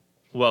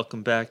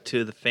Welcome back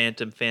to the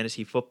Phantom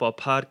Fantasy Football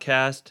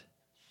Podcast.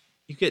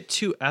 You get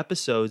 2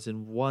 episodes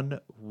in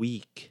 1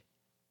 week.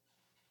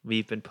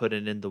 We've been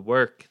putting in the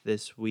work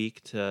this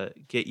week to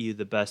get you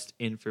the best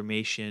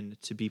information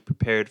to be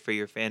prepared for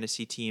your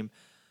fantasy team.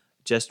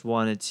 Just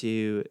wanted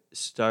to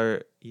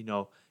start,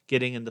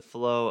 getting in the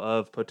flow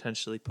of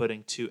potentially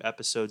putting 2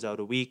 episodes out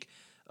a week.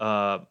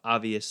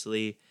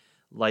 Obviously,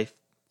 life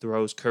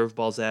throws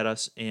curveballs at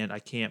us, and I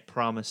can't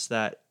promise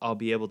that I'll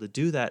be able to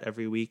do that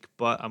every week,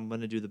 but I'm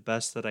going to do the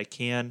best that I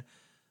can.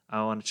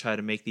 I want to try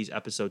to make these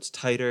episodes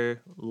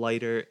tighter,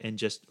 lighter, and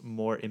just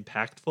more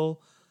impactful.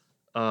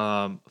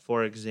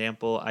 For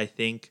example, I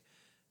think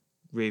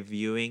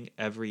reviewing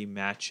every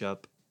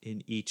matchup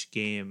in each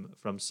game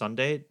from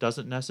Sunday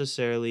doesn't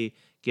necessarily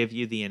give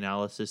you the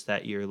analysis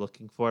that you're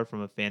looking for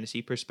from a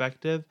fantasy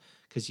perspective,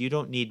 because you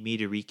don't need me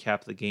to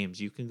recap the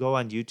games. You can go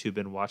on YouTube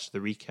and watch the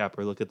recap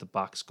or look at the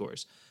box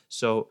scores.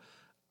 So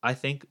I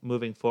think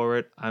moving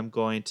forward, I'm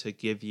going to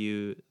give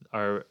you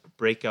our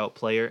breakout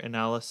player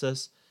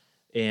analysis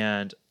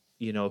and,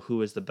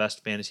 who is the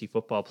best fantasy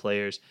football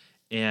players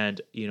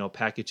and,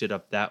 package it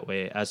up that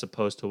way as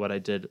opposed to what I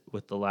did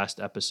with the last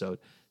episode.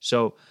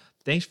 So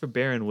thanks for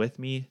bearing with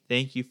me.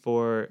 Thank you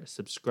for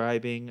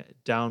subscribing,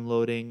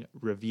 downloading,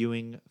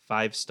 reviewing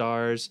 5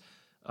 stars.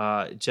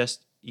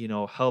 Just,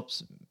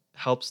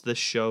 helps this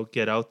show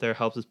get out there,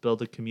 helps us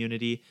build a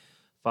community.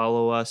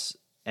 Follow us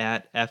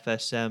at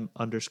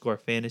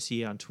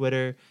FSM_fantasy on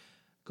Twitter.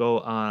 Go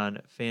on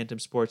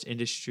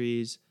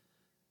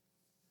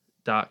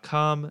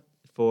phantomsportsindustries.com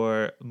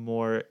for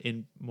more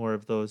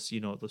of those,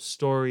 those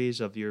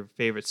stories of your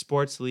favorite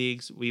sports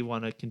leagues. We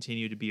want to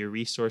continue to be a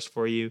resource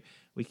for you.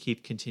 We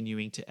keep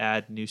continuing to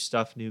add new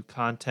stuff, new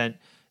content,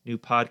 new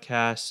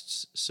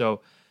podcasts.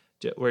 So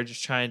we're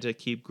just trying to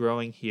keep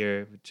growing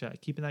here,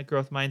 keeping that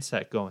growth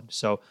mindset going.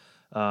 So,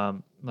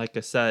 like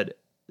I said,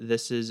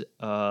 this is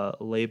a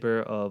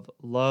labor of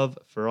love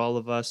for all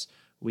of us.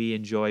 We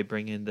enjoy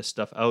bringing this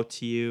stuff out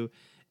to you.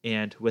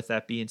 And with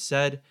that being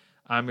said,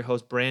 I'm your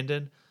host,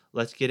 Brandon.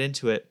 Let's get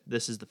into it.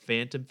 This is the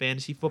Phantom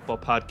Fantasy Football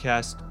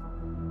Podcast.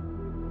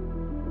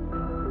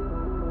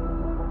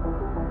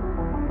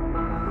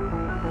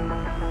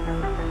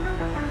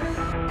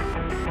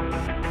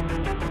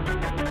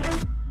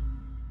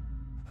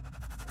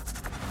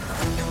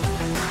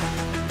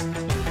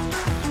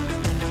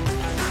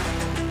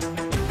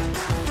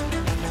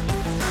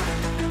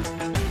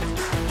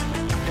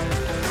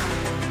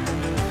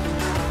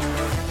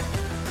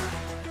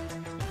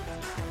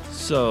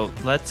 So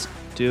let's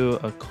do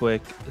a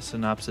quick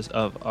synopsis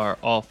of our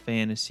all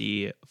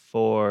fantasy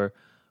for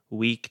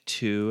week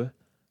 2.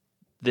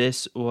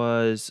 This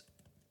was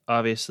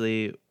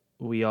obviously,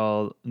 we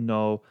all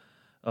know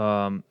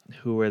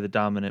who were the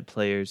dominant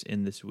players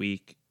in this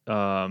week,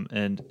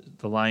 and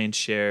the lion's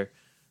share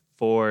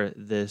for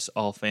this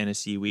all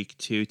fantasy week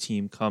 2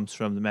 team comes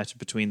from the matchup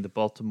between the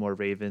Baltimore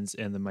Ravens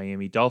and the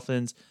Miami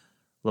Dolphins.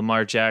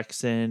 Lamar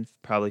Jackson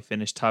probably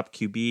finished top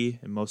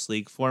QB in most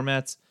league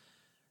formats.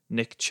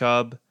 Nick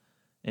Chubb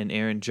and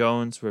Aaron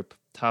Jones were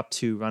top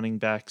 2 running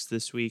backs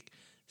this week.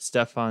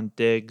 Stephon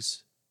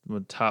Diggs,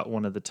 one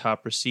of the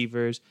top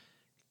receivers,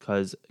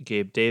 because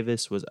Gabe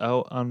Davis was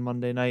out on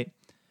Monday night.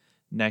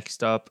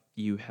 Next up,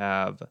 you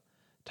have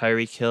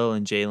Tyreek Hill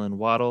and Jalen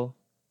Waddle.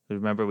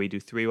 Remember, we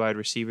do 3 wide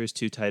receivers,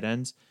 2 tight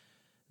ends.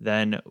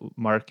 Then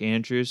Mark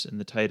Andrews in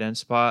the tight end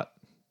spot.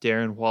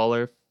 Darren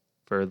Waller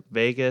for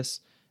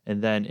Vegas.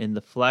 And then in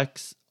the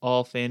flex,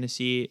 all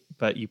fantasy,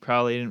 but you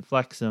probably didn't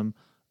flex him,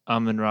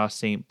 Amon-Ra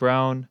St.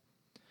 Brown.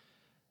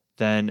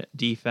 Then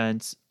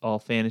defense, all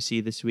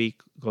fantasy this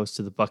week, goes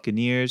to the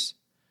Buccaneers.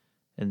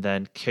 And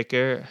then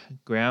kicker,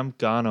 Graham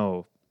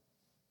Gano.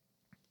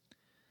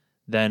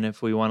 Then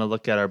if we want to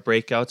look at our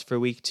breakouts for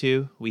week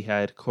 2, we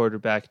had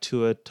quarterback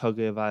Tua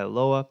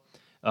Tagovailoa.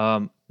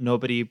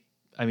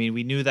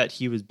 We knew that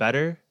he was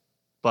better,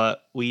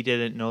 but we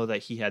didn't know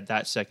that he had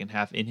that second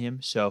half in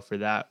him. So for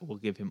that, we'll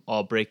give him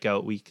all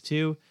breakout week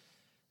 2.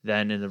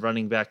 Then in the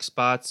running back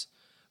spots,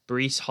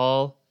 Breece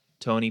Hall,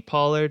 Tony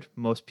Pollard.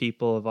 Most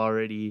people have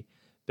already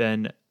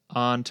been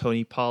on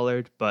Tony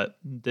Pollard, but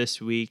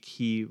this week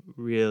he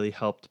really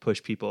helped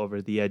push people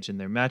over the edge in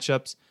their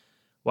matchups.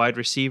 Wide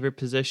receiver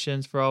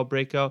positions for all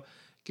breakout,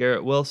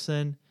 Garrett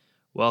Wilson,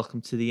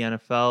 welcome to the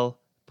NFL,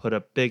 put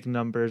up big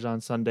numbers on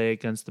Sunday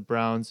against the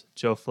Browns.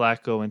 Joe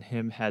Flacco and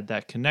him had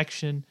that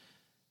connection.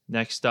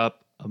 Next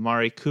up,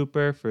 Amari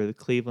Cooper for the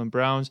Cleveland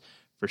Browns.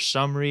 For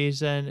some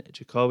reason,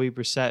 Jacoby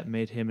Brissett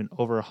made him an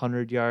over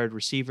 100-yard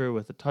receiver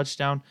with a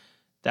touchdown.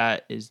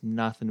 That is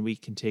nothing we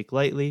can take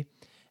lightly.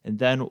 And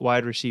then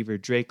wide receiver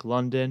Drake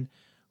London.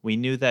 We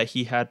knew that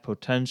he had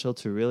potential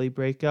to really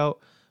break out,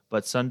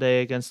 but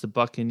Sunday against the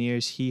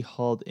Buccaneers, he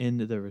hauled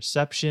in the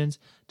receptions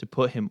to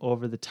put him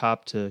over the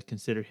top to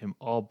consider him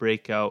all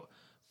breakout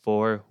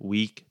for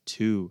week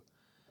 2.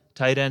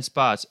 Tight end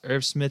spots.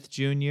 Irv Smith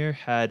Jr.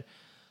 had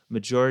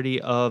majority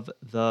of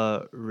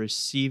the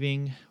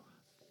receiving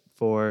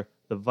for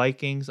the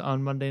Vikings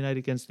on Monday night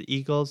against the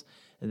Eagles.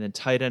 And then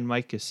tight end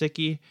Mike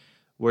Gesicki,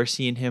 we're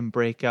seeing him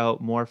break out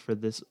more for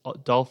this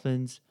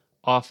Dolphins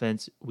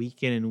offense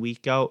week in and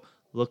week out.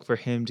 Look for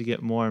him to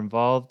get more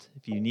involved.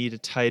 If you need a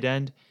tight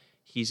end,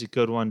 he's a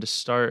good one to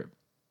start.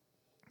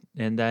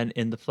 And then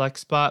in the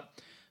flex spot,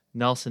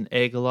 Nelson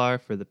Aguilar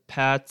for the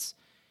Pats.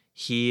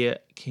 He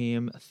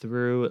came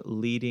through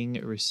leading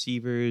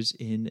receivers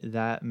in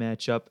that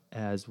matchup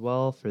as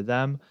well for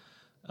them.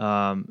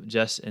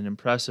 Just an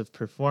impressive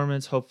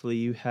performance. Hopefully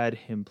you had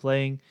him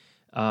playing.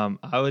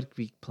 I would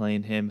be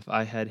playing him if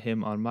I had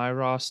him on my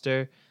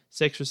roster.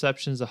 6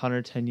 receptions,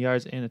 110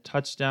 yards, and a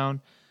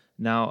touchdown.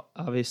 Now,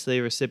 obviously,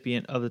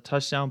 recipient of the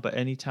touchdown, but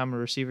anytime a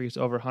receiver gets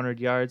over 100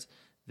 yards,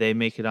 they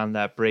make it on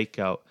that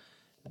breakout.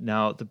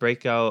 Now, the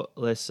breakout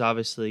lists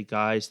obviously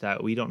guys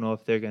that we don't know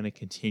if they're going to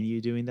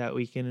continue doing that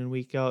week in and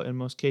week out in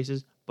most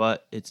cases,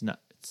 but it's not.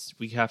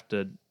 We have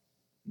to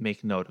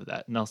make note of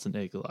that. Nelson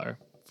Aguilar,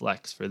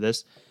 flex for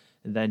this.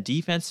 And then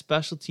defense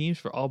special teams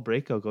for all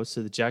breakout goes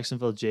to the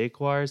Jacksonville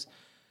Jaguars,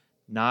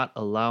 not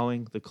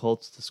allowing the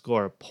Colts to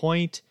score a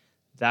point.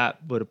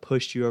 That would have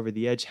pushed you over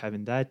the edge.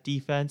 Having that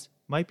defense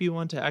might be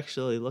one to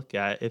actually look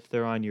at if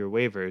they're on your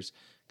waivers,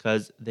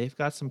 because they've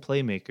got some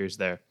playmakers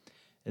there.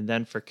 And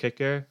then for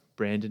kicker,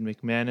 Brandon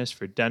McManus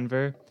for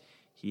Denver.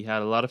 He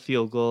had a lot of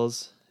field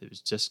goals. It was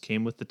just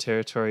came with the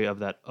territory of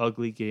that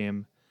ugly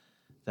game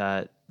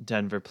that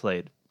Denver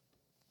played.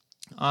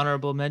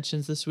 Honorable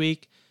mentions this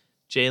week.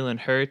 Jalen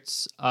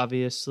Hurts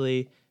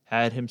obviously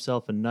had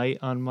himself a night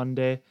on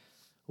Monday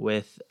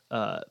with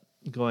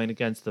going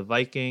against the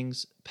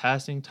Vikings,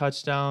 passing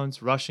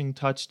touchdowns, rushing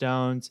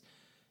touchdowns.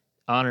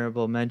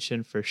 Honorable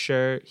mention for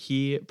sure.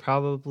 He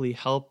probably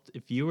helped.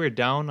 If you were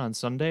down on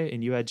Sunday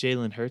and you had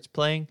Jalen Hurts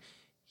playing,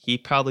 he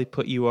probably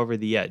put you over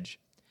the edge.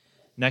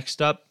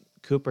 Next up,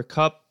 Cooper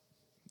Kupp.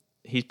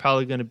 He's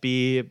probably going to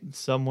be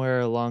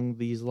somewhere along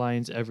these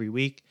lines every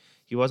week.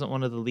 He wasn't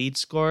one of the lead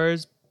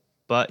scorers,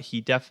 but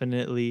he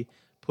definitely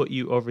put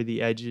you over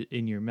the edge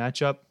in your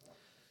matchup.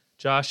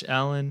 Josh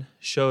Allen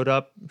showed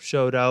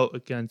out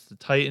against the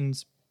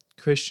Titans.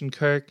 Christian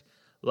Kirk,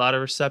 a lot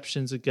of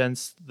receptions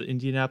against the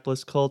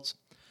Indianapolis Colts.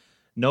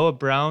 Noah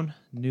Brown,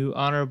 new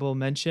honorable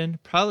mention,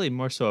 probably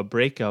more so a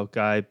breakout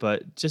guy,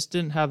 but just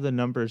didn't have the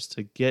numbers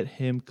to get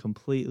him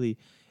completely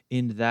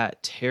in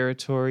that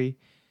territory.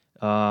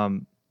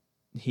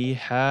 He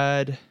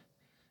had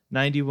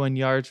 91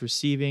 yards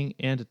receiving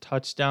and a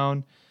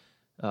touchdown.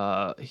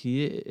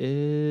 He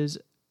is,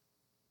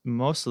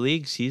 most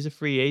leagues, he's a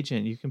free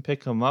agent. You can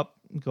pick him up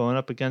going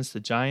up against the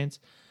Giants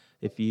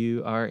if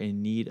you are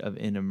in need of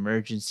an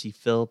emergency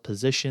fill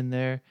position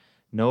there.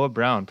 Noah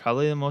Brown,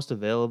 probably the most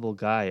available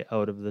guy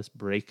out of this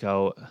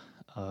breakout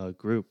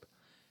group.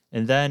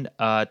 And then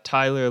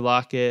Tyler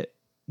Lockett,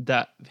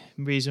 that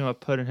reason I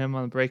put him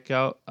on the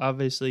breakout,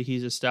 obviously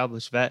he's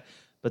established vet,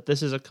 but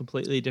this is a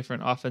completely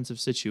different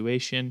offensive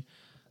situation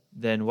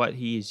than what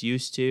he's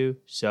used to.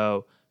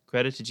 So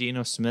credit to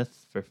Geno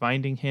Smith for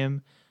finding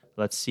him.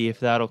 Let's see if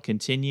that'll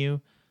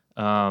continue.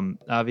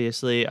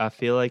 Obviously, I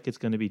feel like it's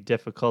going to be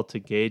difficult to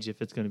gauge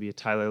if it's going to be a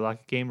Tyler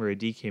Lockett game or a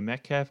DK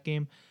Metcalf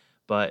game,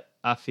 but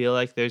I feel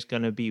like there's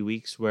going to be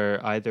weeks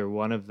where either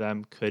one of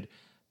them could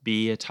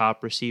be a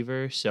top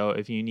receiver. So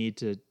if you need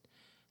to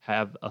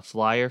have a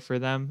flyer for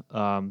them,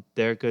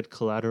 they're good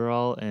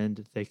collateral,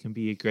 and they can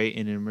be great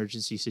in an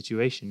emergency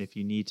situation if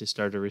you need to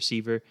start a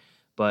receiver.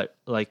 But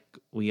like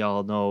we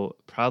all know,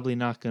 probably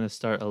not going to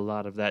start a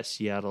lot of that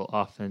Seattle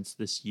offense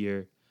this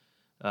year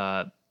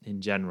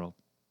in general.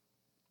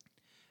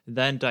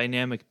 Then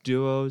dynamic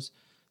duos,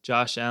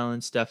 Josh Allen,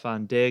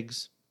 Stephon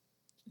Diggs,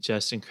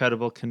 just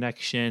incredible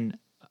connection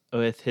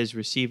with his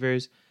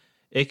receivers.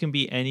 It can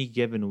be any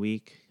given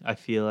week, I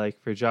feel like,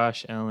 for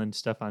Josh Allen,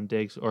 Stephon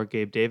Diggs, or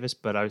Gabe Davis,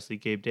 but obviously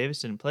Gabe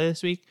Davis didn't play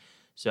this week.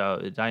 So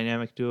the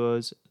dynamic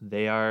duos,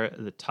 they are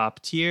the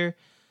top tier.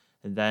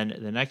 And then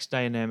the next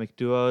dynamic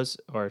duos,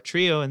 or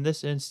trio in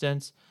this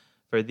instance,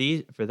 for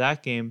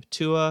that game,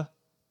 Tua,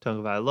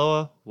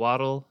 Tagovailoa,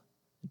 Waddle,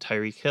 and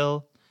Tyreek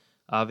Hill.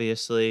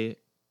 Obviously,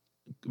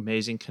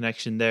 amazing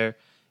connection there.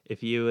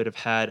 If you would have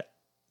had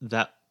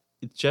that,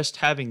 just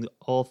having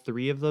all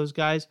three of those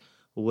guys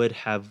would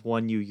have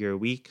won you your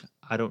week.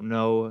 I don't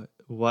know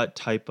what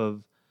type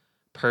of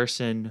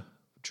person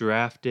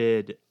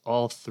drafted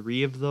all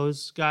three of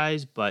those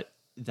guys, but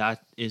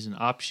that is an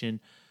option.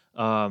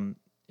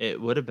 It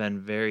would have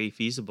been very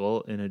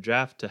feasible in a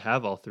draft to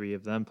have all three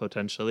of them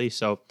potentially.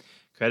 So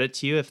credit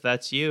to you if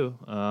that's you.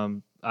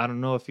 I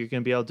don't know if you're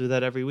going to be able to do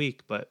that every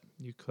week, but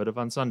you could have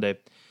on Sunday.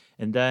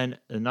 And then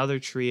another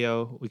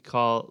trio we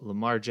call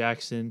Lamar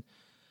Jackson,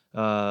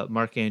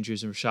 Mark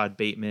Andrews, and Rashad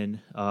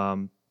Bateman.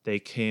 They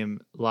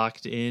came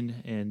locked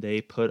in and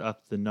they put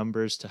up the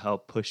numbers to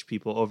help push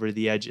people over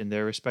the edge in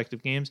their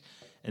respective games.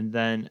 And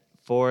then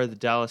for the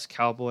Dallas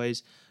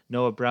Cowboys,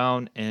 Noah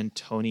Brown and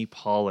Tony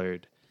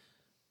Pollard.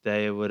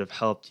 They would have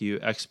helped you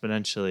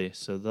exponentially.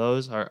 So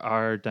those are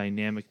our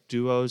dynamic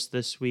duos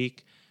this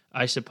week.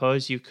 I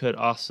suppose you could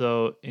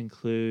also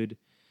include,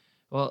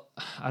 well,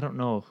 I don't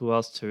know who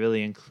else to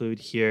really include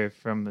here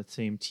from the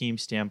same team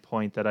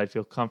standpoint that I'd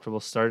feel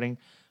comfortable starting.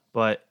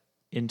 But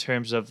in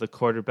terms of the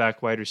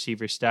quarterback wide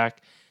receiver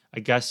stack, I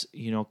guess,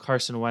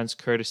 Carson Wentz,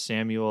 Curtis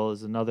Samuel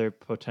is another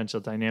potential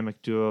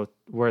dynamic duo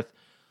worth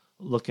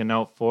looking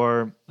out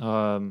for.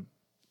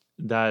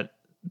 That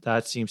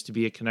seems to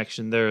be a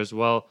connection there as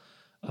well.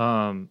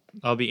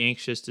 I'll be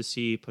anxious to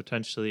see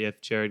potentially if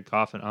Jared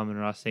Goff and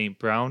Amon-Ra St.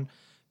 Brown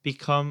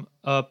become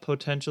a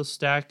potential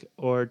stack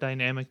or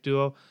dynamic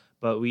duo,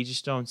 but we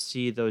just don't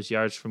see those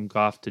yards from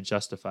Goff to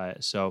justify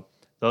it. So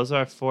those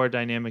are 4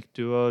 dynamic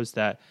duos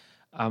that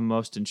I'm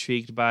most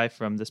intrigued by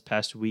from this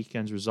past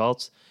weekend's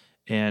results,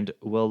 and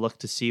we'll look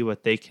to see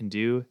what they can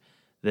do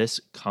this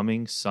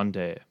coming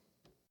Sunday.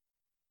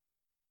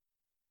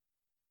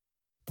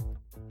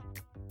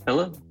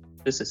 Hello,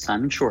 this is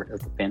Simon Short of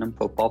the Phantom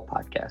Football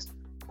Podcast,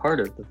 part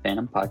of the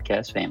Phantom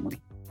Podcast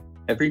family.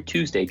 Every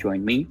Tuesday,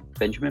 join me,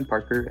 Benjamin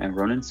Parker, and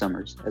Ronan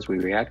Summers as we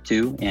react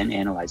to and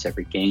analyze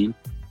every game,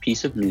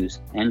 piece of news,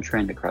 and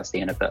trend across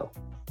the NFL.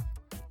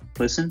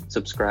 Listen,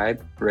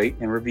 subscribe, rate,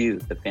 and review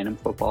the Phantom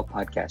Football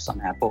Podcast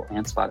on Apple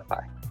and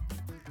Spotify.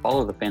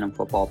 Follow the Phantom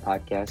Football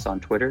Podcast on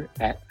Twitter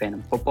at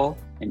Phantom Football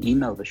and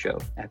email the show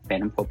at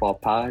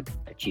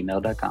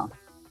phantomfootballpod@gmail.com.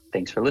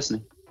 Thanks for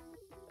listening.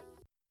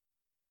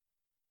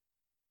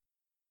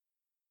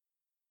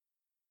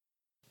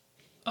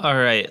 All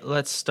right,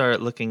 let's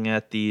start looking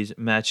at these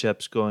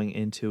matchups going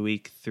into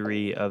week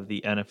 3 of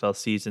the NFL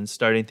season.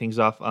 Starting things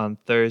off on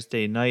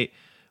Thursday night,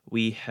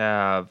 we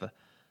have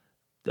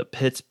the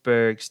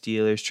Pittsburgh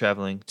Steelers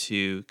traveling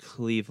to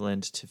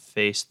Cleveland to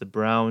face the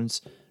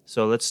Browns.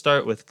 So let's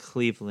start with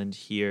Cleveland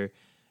here.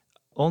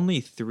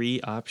 Only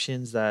 3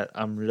 options that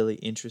I'm really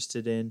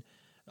interested in.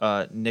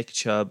 Nick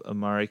Chubb,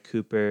 Amari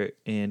Cooper,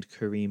 and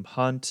Kareem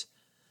Hunt.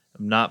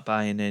 I'm not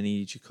buying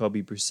any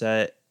Jacoby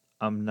Brissett.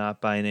 I'm not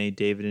buying any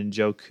David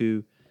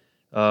Njoku.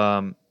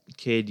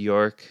 Cade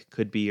York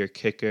could be your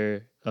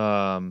kicker.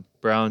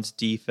 Browns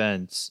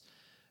defense.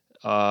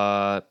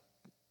 I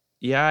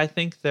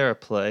think they're a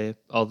play.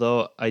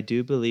 Although I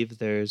do believe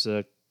there's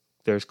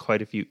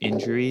quite a few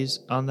injuries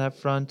on that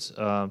front.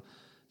 I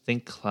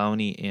think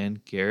Clowney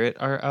and Garrett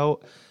are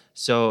out.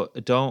 So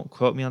don't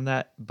quote me on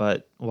that,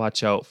 but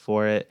watch out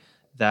for it.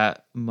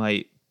 That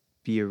might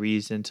be a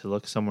reason to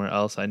look somewhere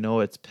else. I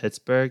know it's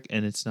Pittsburgh,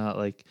 and it's not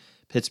like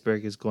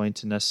Pittsburgh is going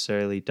to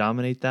necessarily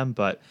dominate them,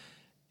 but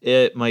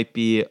it might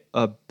be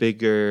a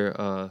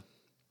bigger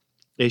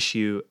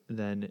issue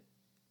than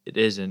it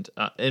isn't.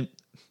 And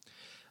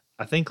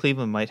I think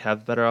Cleveland might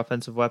have better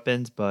offensive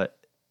weapons, but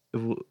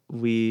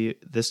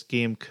this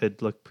game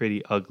could look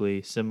pretty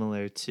ugly,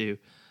 similar to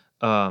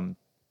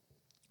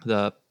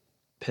the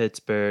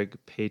Pittsburgh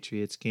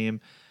Patriots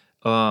game.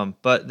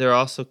 But there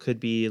also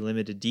could be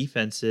limited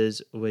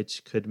defenses,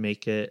 which could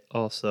make it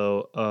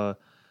also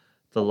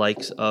the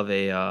likes of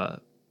a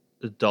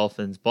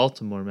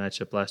Dolphins-Baltimore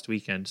matchup last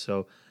weekend.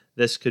 So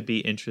this could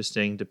be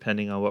interesting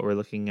depending on what we're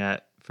looking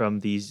at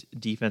from these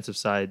defensive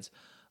sides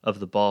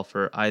of the ball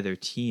for either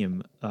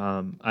team.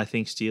 I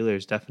think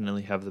Steelers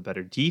definitely have the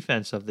better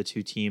defense of the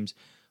 2 teams,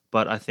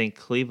 but I think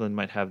Cleveland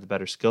might have the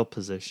better skill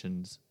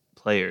positions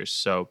players.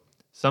 So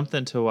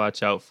something to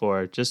watch out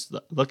for. Just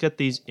look at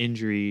these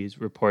injuries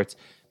reports,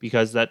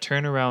 because that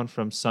turnaround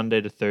from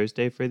Sunday to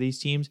Thursday for these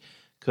teams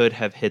could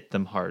have hit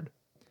them hard.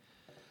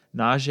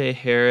 Najee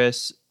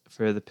Harris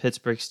for the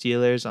Pittsburgh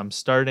Steelers, I'm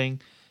starting.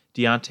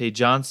 Deontay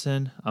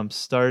Johnson, I'm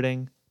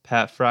starting.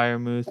 Pat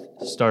Freiermuth,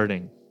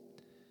 starting.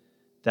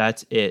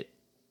 That's it.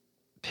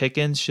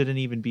 Pickens shouldn't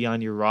even be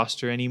on your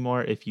roster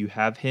anymore. If you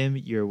have him,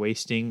 you're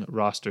wasting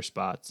roster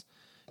spots.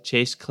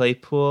 Chase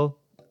Claypool,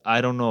 I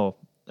don't know.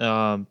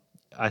 I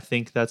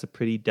think that's a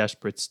pretty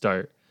desperate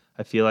start.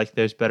 I feel like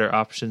there's better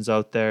options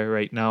out there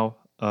right now.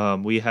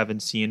 We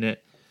haven't seen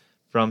it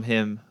from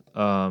him.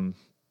 And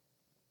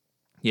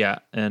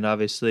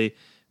obviously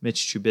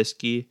Mitch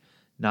Trubisky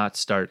not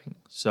starting.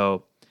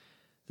 So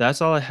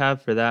that's all I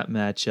have for that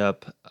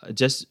matchup.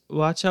 Just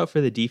watch out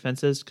for the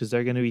defenses because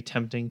they're going to be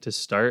tempting to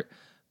start,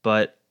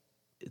 but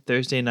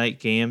Thursday night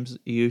games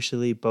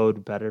usually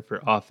bode better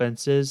for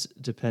offenses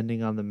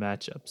depending on the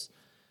matchups.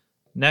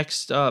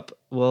 Next up,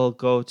 we'll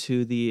go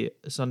to the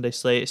Sunday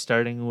slate,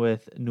 starting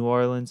with New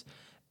Orleans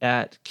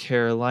at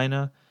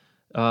Carolina.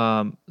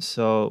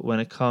 So when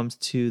it comes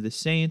to the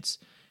Saints,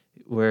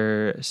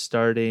 we're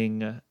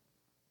starting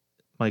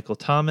Michael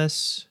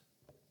Thomas,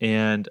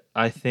 and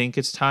I think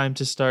it's time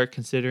to start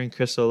considering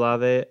Chris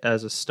Olave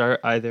as a start,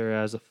 either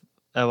as a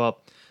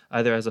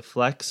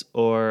flex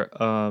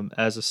or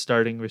as a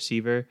starting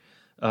receiver.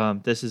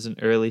 This is an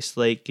early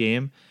slate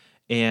game,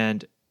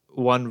 and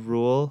one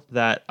rule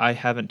that I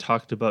haven't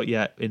talked about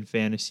yet in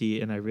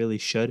fantasy, and I really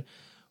should,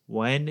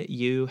 when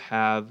you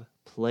have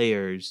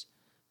players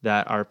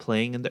that are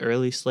playing in the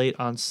early slate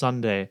on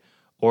Sunday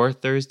or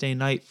Thursday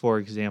night, for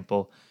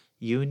example,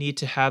 you need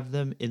to have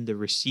them in the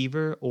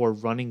receiver or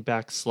running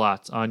back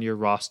slots on your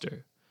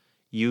roster.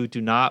 You do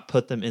not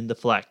put them in the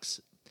flex.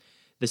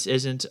 This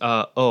isn't,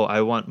 I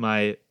want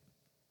my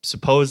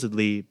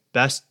supposedly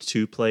best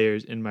 2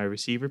 players in my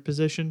receiver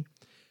position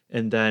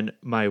and then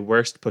my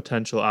worst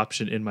potential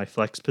option in my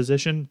flex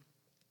position,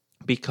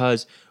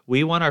 because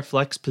we want our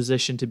flex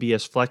position to be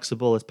as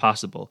flexible as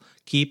possible.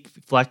 Keep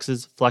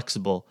flexes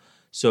flexible.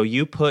 So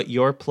you put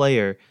your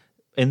player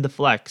in the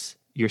flex,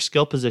 your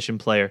skill position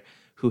player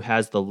who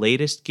has the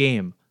latest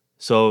game.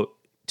 So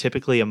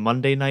typically a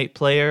Monday night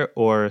player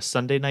or a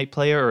Sunday night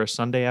player or a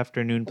Sunday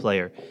afternoon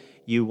player.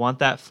 You want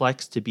that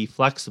flex to be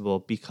flexible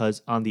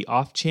because on the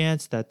off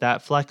chance that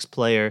that flex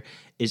player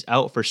is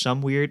out for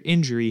some weird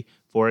injury,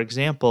 for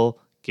example,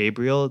 Gabe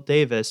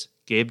Davis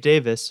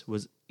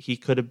he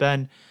could have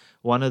been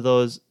one of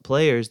those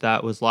players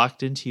that was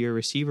locked into your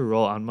receiver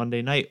role on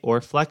Monday night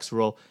or flex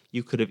role.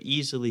 You could have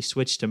easily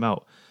switched him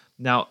out.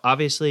 Now,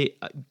 obviously,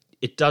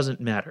 it doesn't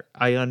matter.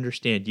 I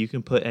understand you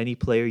can put any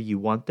player you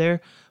want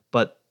there,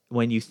 but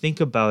when you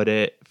think about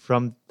it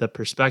from the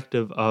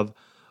perspective of,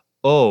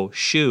 oh,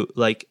 shoot,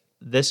 like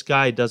this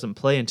guy doesn't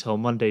play until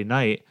Monday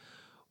night,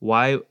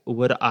 why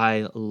would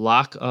I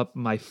lock up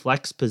my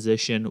flex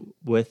position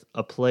with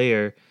a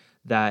player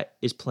that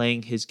is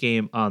playing his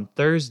game on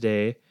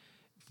Thursday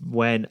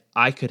when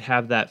I could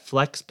have that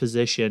flex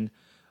position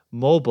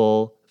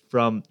mobile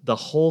from the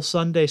whole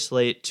Sunday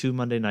slate to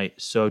Monday night?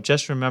 So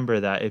just remember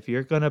that if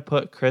you're going to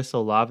put Chris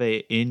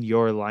Olave in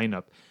your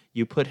lineup,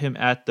 you put him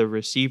at the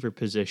receiver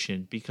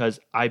position, because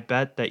I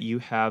bet that you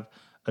have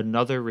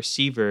another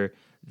receiver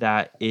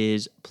that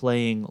is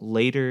playing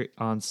later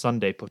on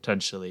Sunday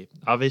potentially.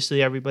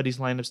 Obviously, everybody's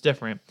lineup's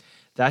different.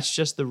 That's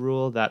just the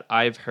rule that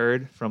I've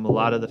heard from a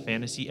lot of the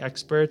fantasy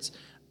experts.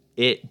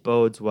 It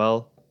bodes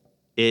well.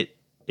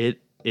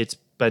 It's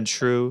been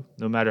true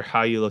no matter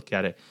how you look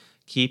at it.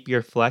 Keep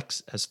your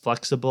flex as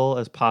flexible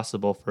as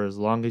possible for as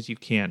long as you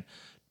can.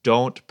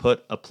 Don't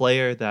put a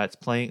player that's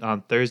playing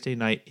on Thursday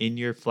night in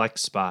your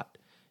flex spot.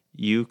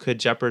 You could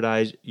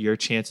jeopardize your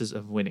chances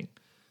of winning.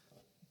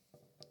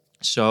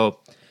 So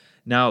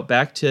now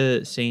back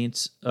to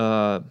Saints.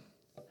 Back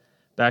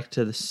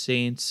to the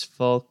Saints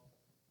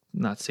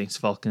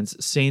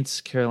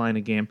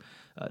Carolina game,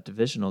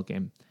 divisional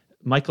game.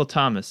 Michael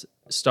Thomas,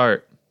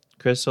 start.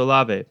 Chris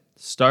Olave,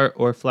 start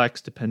or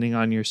flex depending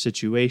on your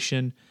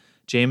situation.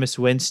 Jameis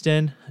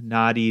Winston,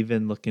 not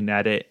even looking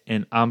at it,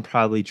 and I'm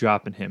probably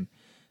dropping him.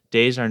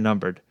 Days are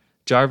numbered.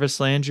 Jarvis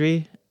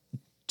Landry,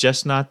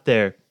 just not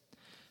there.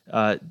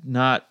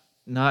 Not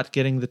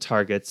getting the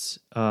targets.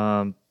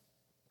 Juwan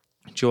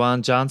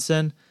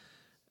Johnson,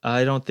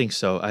 I don't think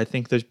so. I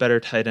think there's better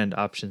tight end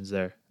options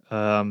there.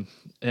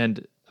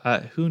 And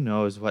who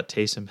knows what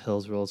Taysom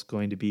Hill's role is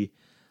going to be.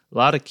 A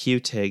lot of Q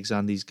tags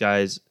on these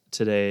guys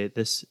today.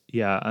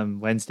 On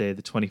Wednesday,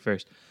 the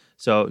 21st.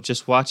 So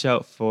just watch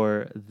out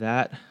for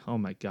that. Oh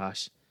my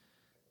gosh.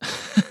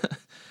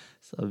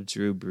 Love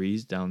Drew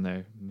Brees down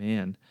there,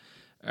 man.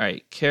 All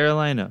right,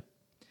 Carolina.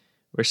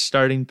 We're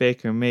starting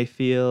Baker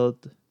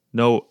Mayfield.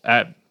 Not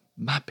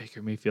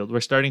Baker Mayfield. We're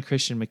starting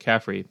Christian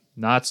McCaffrey.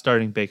 Not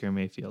starting Baker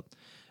Mayfield.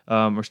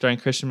 We're starting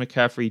Christian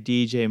McCaffrey,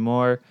 DJ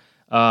Moore.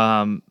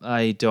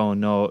 I don't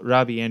know.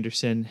 Robbie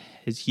Anderson,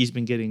 he's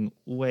been getting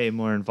way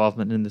more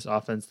involvement in this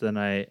offense than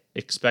I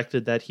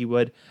expected that he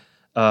would.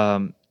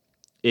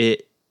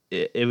 It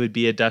would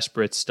be a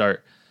desperate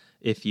start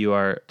if you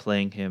are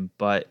playing him,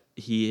 but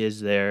he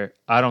is there.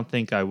 I don't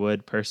think I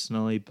would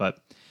personally, but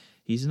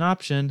he's an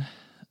option.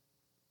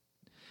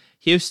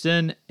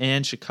 Houston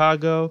and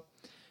Chicago,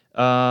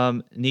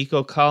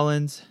 Nico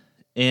Collins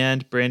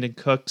and Brandon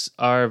Cooks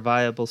are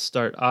viable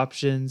start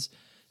options,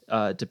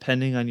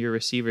 depending on your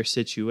receiver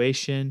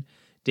situation.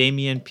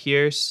 Dameon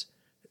Pierce,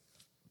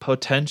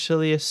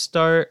 potentially a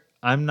start.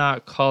 I'm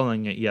not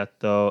calling it yet,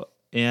 though.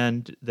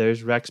 And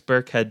there's Rex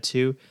Burkhead,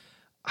 too.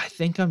 I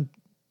think I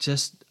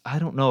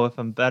don't know if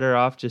I'm better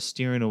off just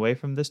steering away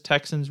from this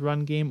Texans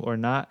run game or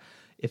not.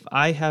 If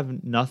I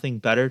have nothing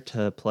better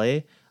to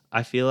play,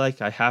 I feel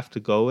like I have to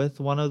go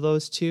with one of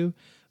those two,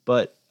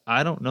 but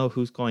I don't know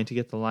who's going to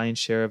get the lion's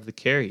share of the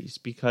carries,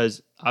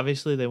 because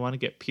obviously they want to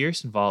get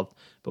Pierce involved,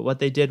 but what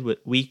they did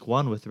with week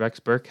 1 with Rex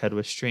Burkhead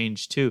was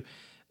strange too.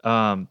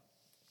 I'm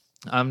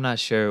not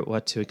sure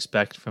what to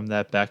expect from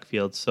that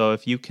backfield, so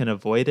if you can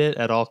avoid it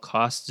at all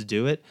costs,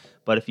 do it,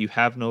 but if you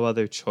have no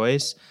other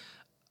choice,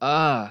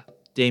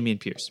 Dameon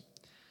Pierce.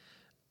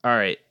 All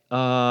right,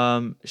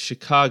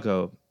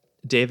 Chicago,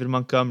 David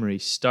Montgomery,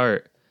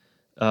 start.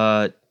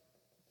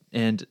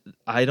 And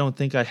I don't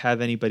think I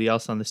have anybody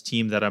else on this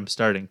team that I'm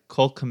starting.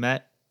 Cole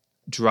Kmet,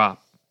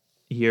 drop.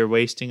 You're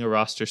wasting a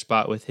roster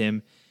spot with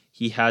him.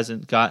 He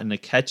hasn't gotten a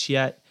catch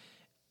yet.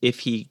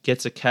 If he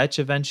gets a catch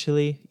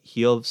eventually,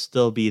 he'll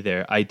still be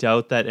there. I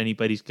doubt that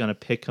anybody's going to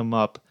pick him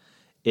up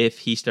if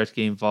he starts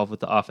getting involved with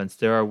the offense.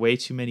 There are way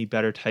too many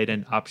better tight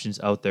end options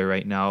out there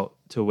right now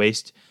to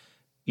waste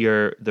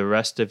the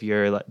rest of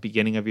your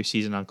beginning of your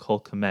season on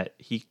Cole Kmet.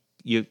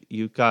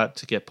 You got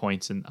to get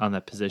points on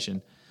that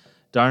position.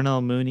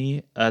 Darnell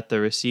Mooney at the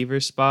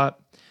receiver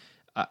spot,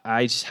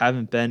 I just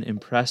haven't been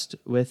impressed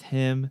with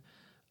him.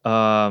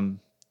 Wow.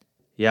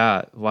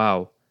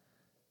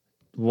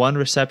 1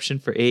 reception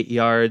for 8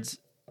 yards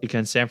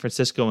against San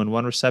Francisco and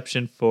 1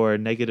 reception for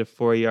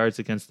 -4 yards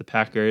against the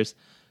Packers.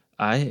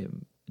 I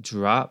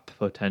drop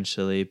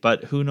potentially,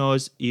 but who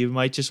knows? You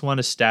might just want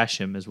to stash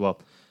him as well.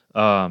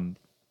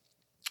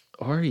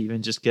 Or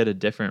even just get a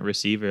different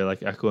receiver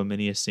like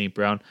Equanimeous St.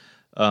 Brown.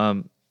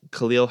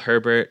 Khalil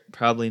Herbert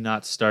probably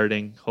not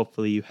starting.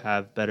 Hopefully you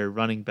have better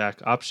running back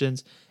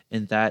options,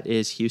 and that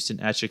is Houston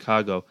at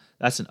Chicago.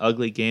 That's an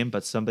ugly game,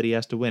 but somebody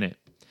has to win it.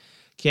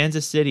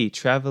 Kansas City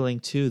traveling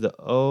to the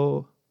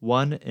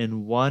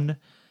 0-1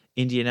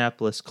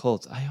 Indianapolis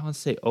Colts. I want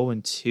to say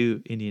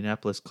 0-2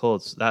 Indianapolis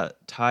Colts.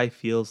 That tie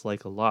feels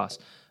like a loss.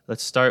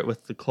 Let's start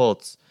with the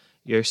Colts.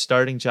 You're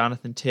starting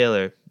Jonathan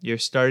Taylor. You're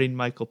starting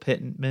Michael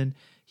Pittman.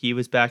 He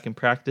was back in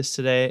practice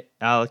today.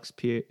 Alex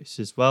Pierce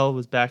as well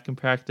was back in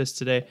practice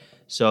today.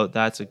 So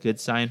that's a good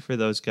sign for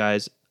those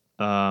guys.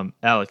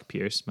 Alec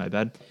Pierce, my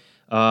bad.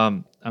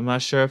 I'm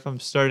not sure if I'm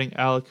starting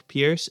Alec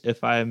Pierce.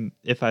 If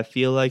I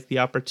feel like the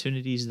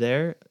opportunity's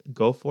there,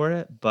 go for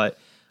it. But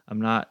I'm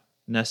not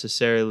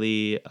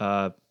necessarily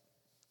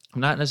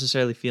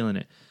feeling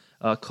it.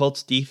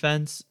 Colts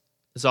defense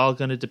is all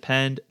going to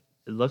depend.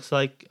 It looks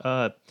like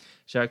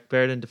Shaq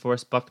Barrett and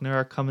DeForest Buckner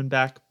are coming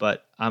back,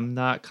 but I'm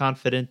not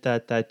confident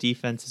that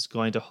defense is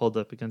going to hold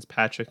up against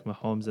Patrick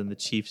Mahomes and the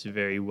Chiefs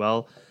very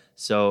well.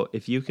 So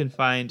if you can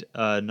find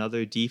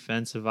another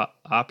defensive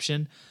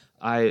option,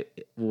 I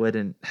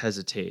wouldn't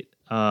hesitate.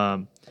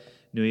 New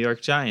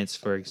York Giants,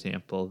 for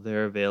example,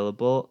 they're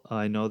available.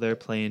 I know they're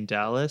playing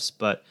Dallas,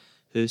 but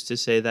who's to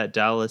say that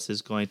Dallas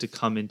is going to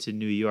come into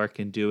New York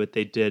and do what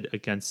they did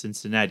against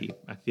Cincinnati?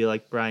 I feel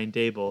like Brian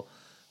Daboll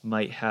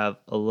might have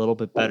a little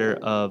bit better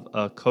of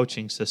a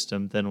coaching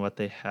system than what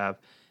they have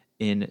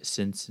in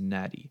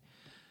Cincinnati.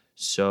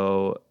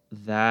 So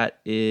that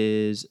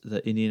is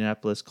the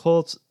Indianapolis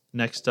Colts.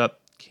 Next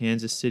up,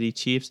 Kansas City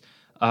Chiefs.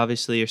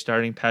 Obviously, you're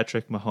starting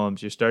Patrick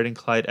Mahomes. You're starting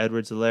Clyde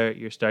Edwards-Helaire.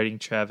 You're starting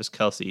Travis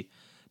Kelce.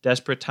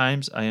 Desperate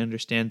times, I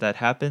understand that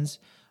happens.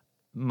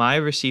 My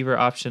receiver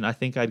option I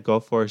think I'd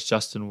go for is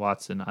Justin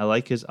Watson. I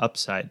like his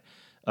upside.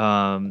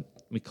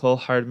 Mecole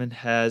Hardman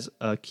has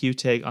a Q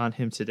tag on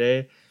him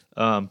today.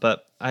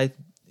 But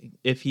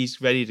if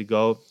he's ready to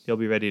go, he'll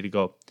be ready to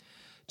go.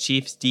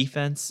 Chiefs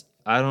defense,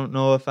 I don't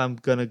know if I'm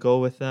going to go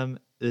with them.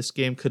 This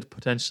game could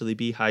potentially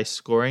be high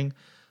scoring.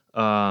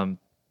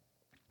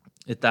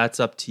 If that's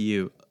up to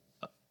you.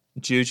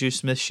 Juju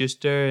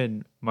Smith-Schuster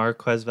and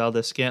Marquez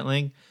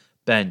Valdes-Scantling,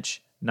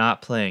 bench,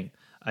 not playing.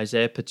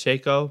 Isaiah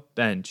Pacheco,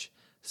 bench.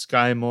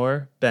 Sky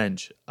Moore,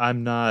 bench.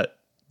 I'm not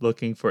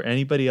looking for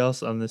anybody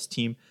else on this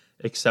team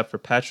except for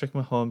Patrick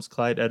Mahomes,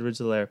 Clyde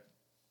Edwards-Helaire,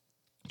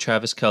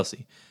 Travis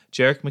Kelce.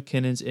 Jerick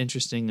McKinnon's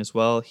interesting as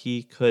well.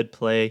 He could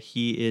play.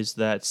 He is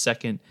that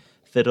second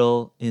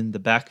fiddle in the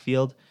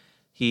backfield.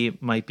 He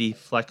might be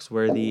flex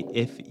worthy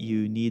if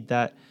you need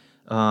that.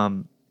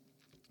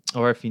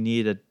 Or if you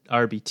need a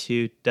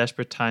RB2,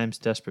 desperate times,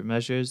 desperate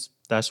measures.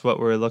 That's what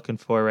we're looking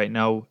for right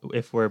now.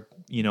 If we're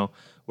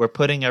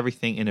putting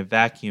everything in a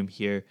vacuum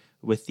here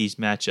with these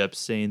matchups,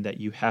 saying that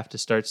you have to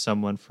start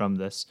someone from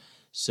this.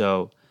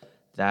 So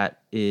that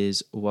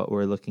is what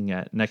we're looking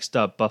at. Next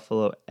up,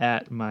 Buffalo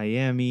at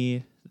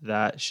Miami.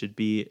 That should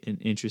be an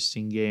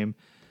interesting game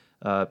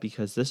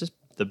because this is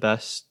the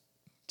best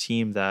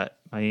team that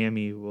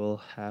Miami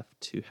will have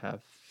to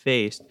have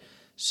faced.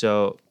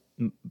 So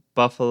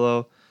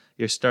Buffalo,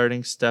 you're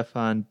starting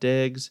Stephon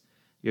Diggs.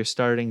 You're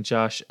starting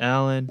Josh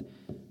Allen.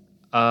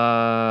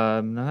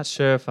 I'm not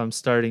sure if I'm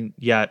starting.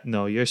 Yeah,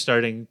 no, you're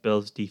starting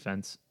Bills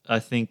defense. I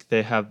think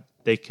they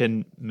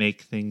can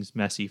make things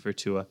messy for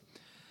Tua.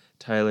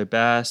 Tyler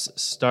Bass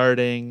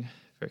starting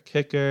for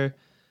kicker.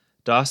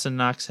 Dawson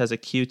Knox has a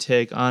Q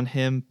tag on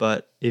him,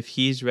 but if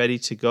he's ready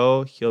to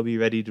go, he'll be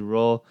ready to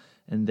roll,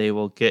 and they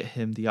will get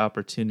him the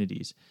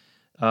opportunities.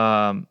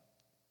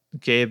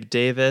 Gabe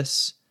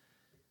Davis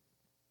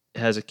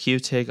has a Q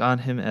tag on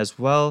him as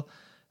well.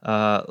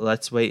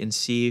 Let's wait and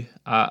see.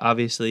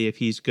 Obviously, if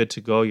he's good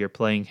to go, you're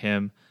playing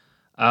him.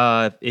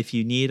 If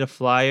you need a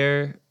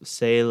flyer,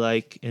 say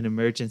like an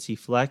emergency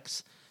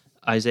flex,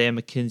 Isaiah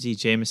McKenzie,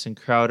 Jamison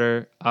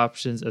Crowder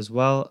options as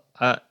well,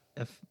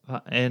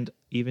 and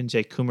even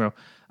Jake Kumro.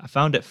 I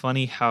found it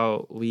funny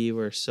how we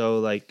were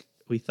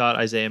we thought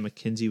Isaiah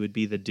McKenzie would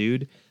be the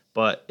dude,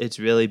 but it's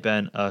really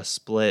been a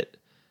split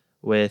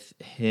with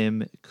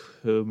him,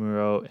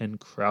 Kumro, and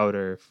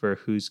Crowder for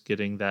who's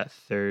getting that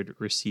third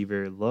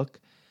receiver look.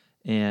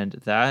 And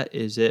that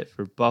is it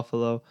for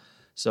Buffalo.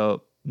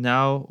 So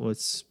now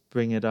let's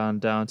bring it on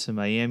down to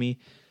Miami.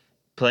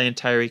 Playing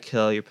Tyreek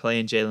Hill, you're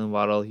playing Jalen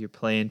Waddle, you're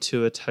playing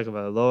Tua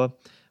Tagovailoa,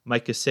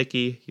 Mike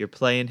Gesicki, you're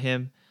playing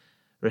him.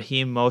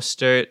 Raheem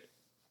Mostert,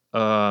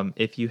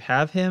 if you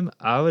have him,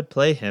 I would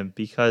play him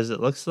because it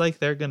looks like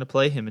they're going to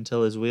play him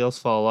until his wheels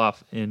fall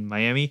off in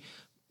Miami.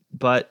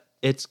 But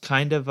it's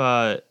kind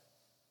of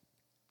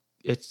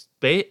it's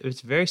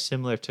very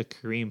similar to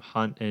Kareem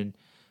Hunt and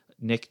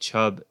Nick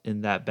Chubb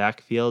in that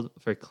backfield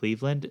for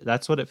Cleveland.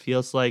 That's what it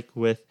feels like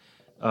with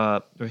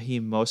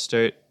Raheem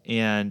Mostert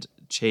and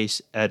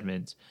Chase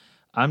Edmonds.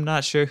 I'm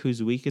not sure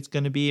whose week it's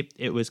going to be.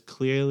 It was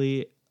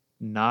clearly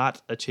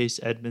not a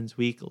Chase Edmonds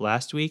week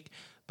last week,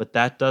 but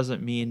that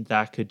doesn't mean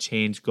that could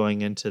change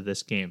going into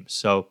this game.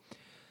 So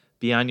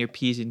be on your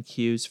P's and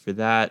Q's for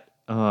that.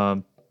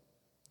 Not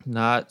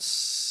playing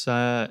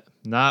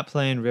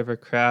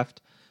Rivercraft.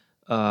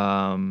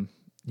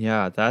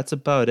 Yeah, that's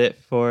about it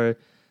for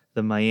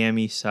the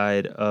Miami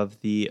side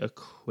of the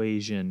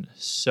equation.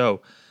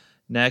 So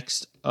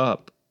next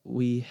up,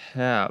 we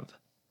have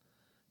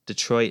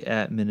Detroit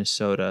at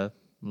Minnesota.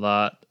 A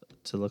lot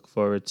to look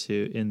forward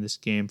to in this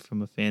game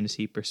from a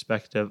fantasy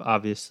perspective.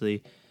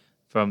 Obviously,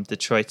 from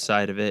Detroit's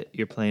side of it,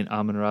 you're playing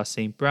Amon-Ra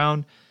St.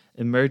 Brown.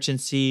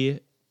 Emergency,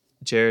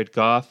 Jared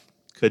Goff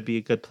could be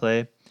a good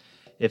play.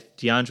 If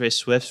DeAndre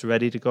Swift's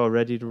ready to go,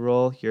 ready to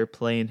roll, you're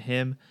playing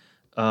him.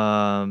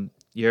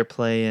 You're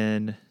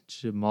playing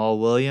Jamal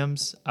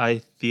Williams.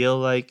 I feel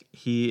like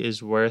he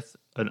is worth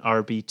an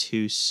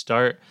RB2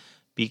 start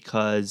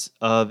because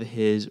of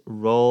his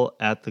role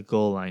at the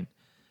goal line.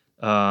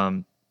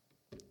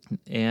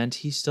 And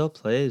he still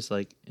plays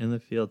like in the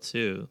field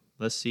too.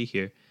 Let's see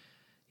here.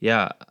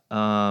 Yeah.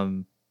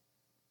 12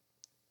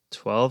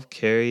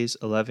 carries,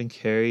 11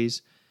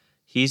 carries.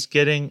 He's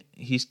getting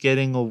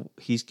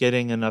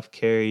enough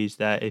carries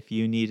that if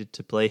you needed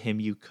to play him,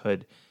 you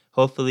could.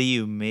 Hopefully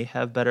you may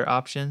have better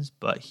options,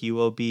 but he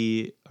will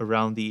be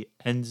around the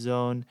end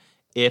zone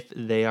if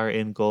they are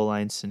in goal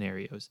line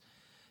scenarios.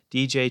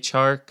 DJ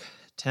Chark,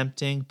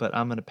 tempting, but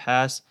I'm going to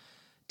pass.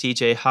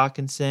 TJ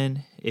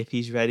Hawkinson, if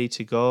he's ready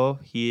to go,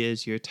 he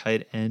is your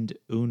tight end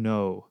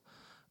uno.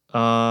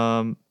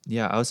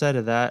 Outside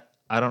of that,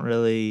 I don't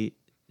really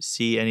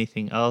see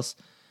anything else.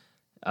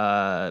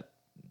 It's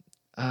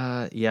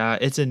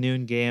a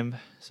noon game,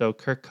 so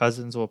Kirk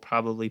Cousins will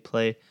probably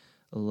play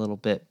a little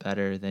bit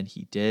better than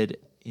he did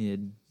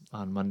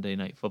on Monday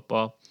Night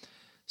Football.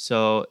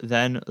 So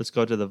then let's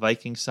go to the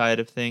Vikings side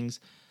of things.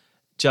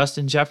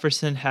 Justin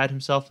Jefferson had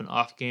himself an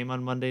off game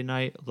on Monday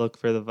night. Look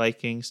for the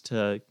Vikings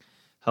to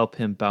help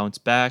him bounce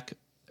back.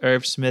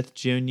 Irv Smith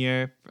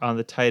Jr. on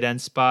the tight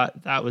end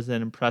spot. That was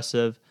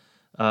impressive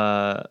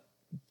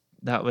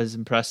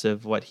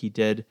what he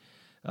did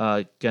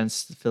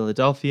against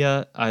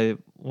Philadelphia. I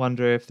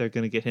wonder if they're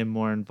going to get him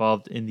more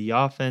involved in the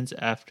offense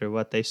after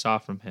what they saw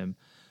from him.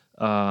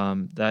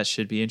 That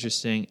should be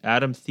interesting.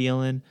 Adam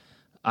Thielen,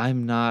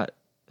 I'm not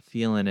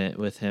feeling it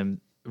with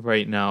him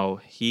right now.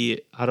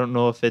 I don't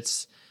know if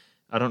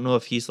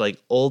he's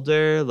like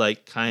older,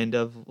 like kind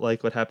of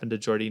like what happened to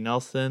Jordy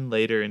Nelson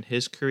later in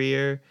his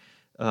career.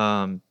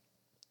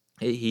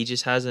 He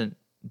just hasn't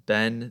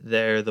been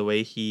there the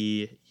way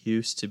he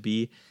used to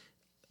be.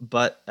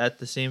 But at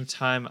the same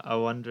time, I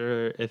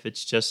wonder if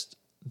it's just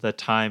the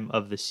time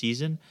of the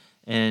season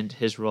and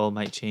his role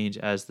might change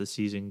as the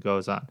season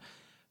goes on.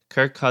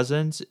 Kirk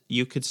Cousins,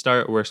 you could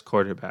start worse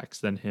quarterbacks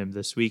than him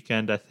this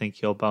weekend. I think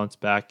he'll bounce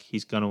back.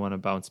 He's going to want to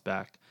bounce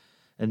back.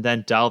 And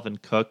then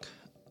Dalvin Cook,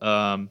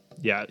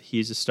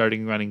 he's a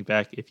starting running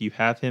back. If you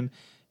have him,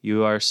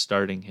 you are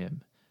starting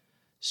him.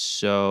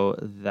 So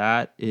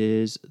that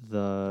is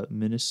the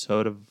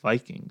Minnesota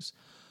Vikings.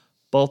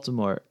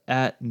 Baltimore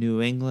at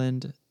New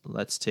England.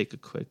 Let's take a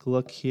quick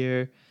look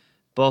here.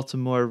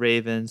 Baltimore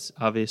Ravens,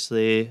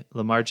 obviously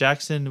Lamar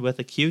Jackson with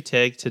a Q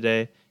tag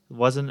today.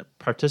 Wasn't a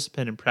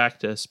participant in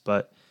practice,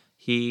 but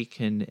he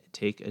can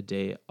take a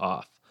day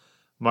off.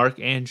 Mark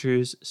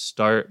Andrews,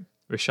 start.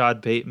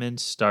 Rashad Bateman,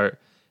 start.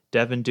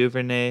 Devin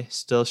Duvernay,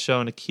 still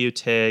showing a Q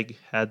tag,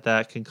 had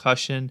that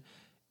concussion.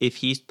 If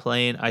he's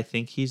playing, I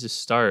think he's a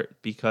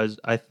start because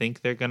I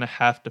think they're going to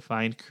have to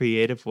find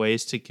creative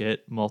ways to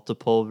get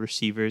multiple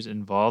receivers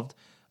involved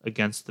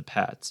against the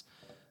Pats.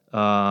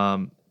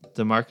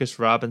 Demarcus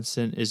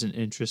Robinson is an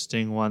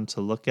interesting one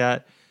to look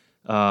at.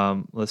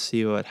 Let's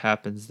see what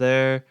happens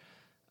there.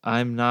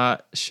 I'm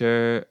not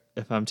sure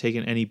if I'm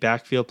taking any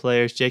backfield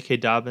players. J.K.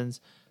 Dobbins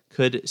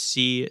could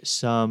see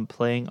some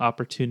playing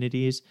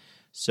opportunities,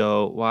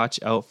 so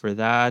watch out for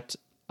that.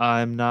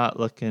 I'm not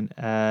looking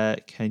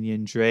at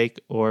Kenyon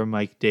Drake or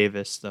Mike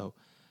Davis, though.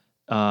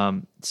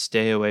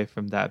 Stay away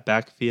from that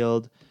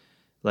backfield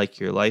like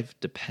your life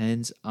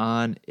depends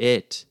on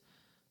it.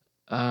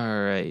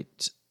 All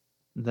right.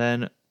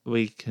 Then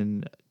we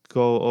can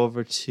go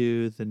over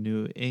to the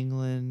New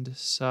England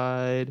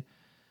side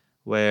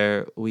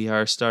where we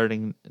are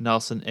starting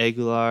Nelson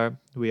Aguilar.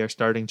 We are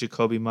starting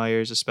Jacoby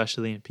Myers,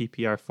 especially in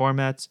PPR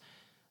formats.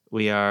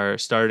 We are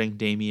starting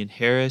Damian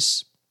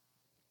Harris.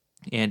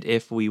 And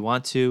if we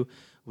want to,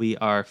 we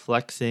are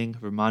flexing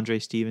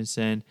Ramondre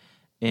Stevenson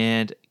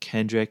and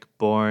Kendrick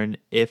Bourne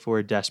if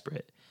we're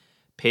desperate.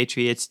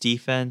 Patriots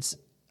defense,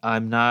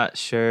 I'm not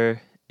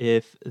sure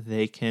if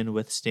they can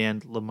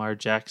withstand Lamar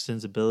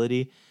Jackson's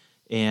ability,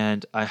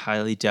 and I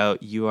highly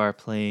doubt you are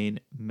playing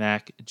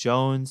Mac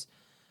Jones.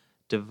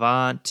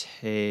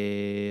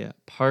 Devontae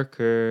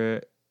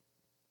Parker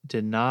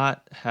did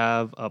not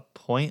have a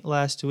point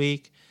last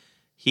week.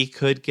 He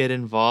could get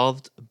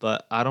involved,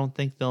 but I don't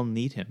think they'll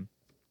need him.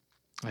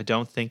 I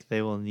don't think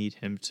they will need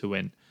him to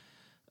win.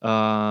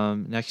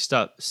 Next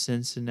up,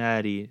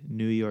 Cincinnati,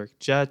 New York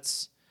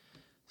Jets.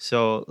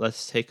 So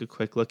let's take a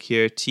quick look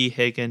here. T.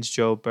 Higgins,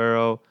 Joe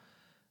Burrow,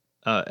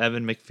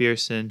 Evan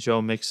McPherson,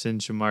 Joe Mixon,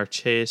 Jamar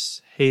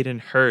Chase, Hayden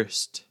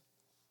Hurst.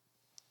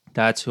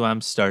 That's who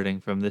I'm starting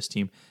from this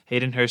team.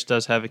 Hayden Hurst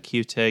does have a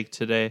Q tag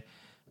today.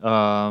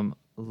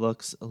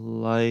 Looks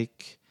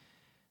like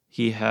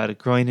he had a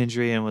groin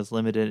injury and was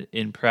limited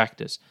in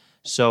practice.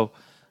 So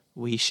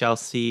we shall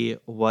see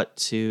what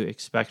to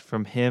expect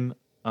from him.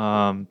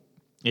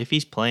 If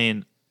he's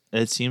playing,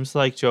 it seems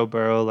like Joe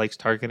Burrow likes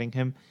targeting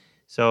him,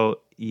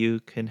 so you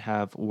can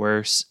have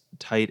worse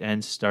tight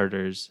end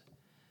starters.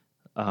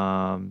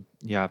 You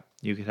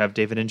could have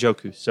David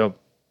Njoku. So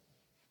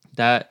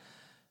that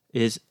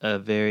is a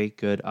very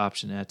good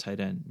option at tight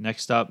end.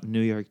 Next up,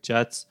 New York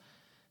Jets.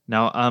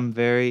 Now, I'm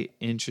very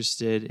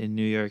interested in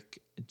New York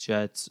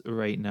Jets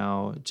right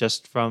now,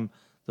 just from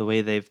the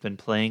way they've been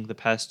playing the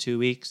past 2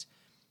 weeks.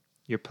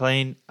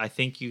 I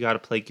think you got to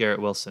play Garrett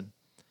Wilson.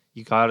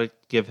 You got to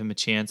give him a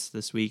chance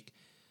this week.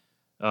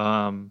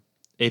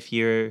 If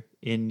you're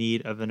in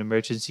need of an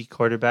emergency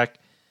quarterback,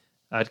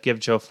 I'd give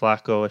Joe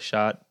Flacco a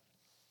shot.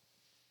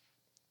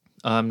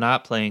 I'm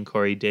not playing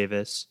Corey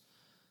Davis.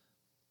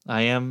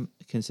 I am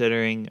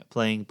considering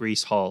playing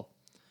Breece Hall.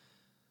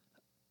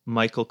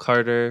 Michael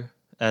Carter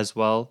as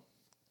well.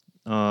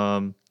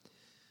 Good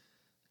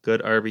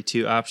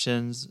RB2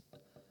 options.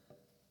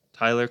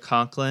 Tyler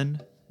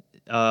Conklin.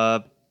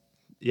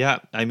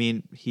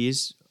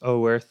 He's a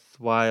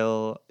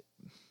worthwhile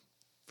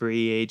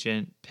free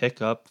agent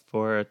pickup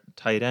for a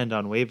tight end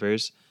on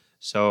waivers.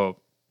 So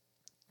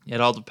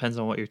it all depends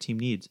on what your team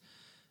needs.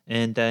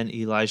 And then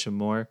Elijah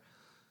Moore.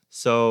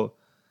 So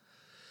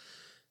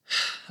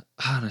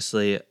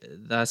honestly,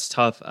 that's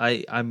tough.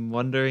 I'm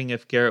wondering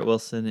if Garrett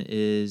Wilson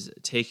is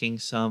taking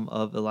some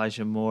of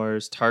Elijah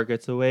Moore's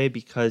targets away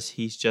because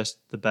he's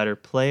just the better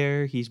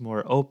player. He's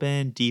more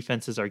open.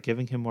 Defenses are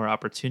giving him more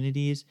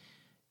opportunities.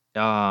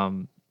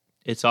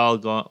 It's all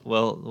going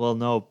well.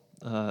 No,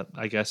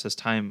 I guess as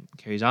time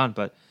carries on,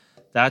 but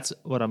that's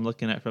what I'm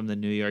looking at from the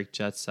New York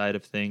Jets side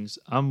of things.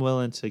 I'm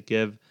willing to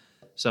give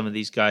some of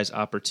these guys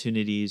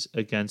opportunities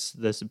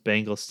against this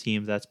Bengals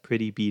team that's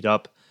pretty beat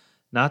up.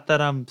 Not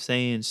that I'm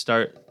saying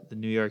start the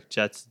New York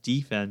Jets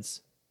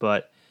defense,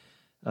 but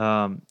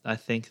I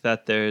think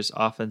that there's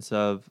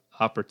offensive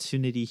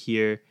opportunity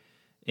here.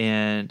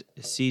 And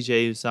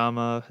CJ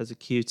Uzama has a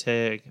Q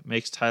tag,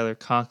 makes Tyler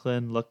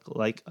Conklin look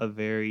like a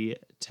very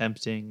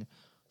tempting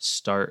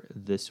start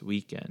this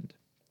weekend.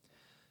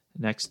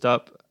 Next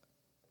up,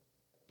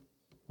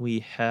 we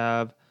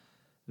have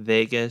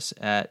Vegas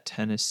at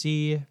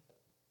Tennessee.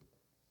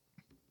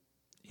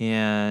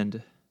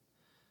 And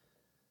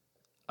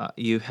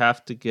you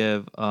have to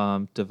give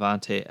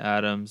Davante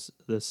Adams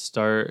the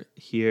start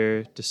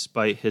here,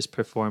 despite his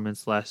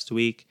performance last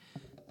week.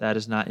 That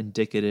is not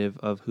indicative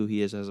of who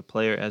he is as a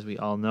player, as we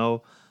all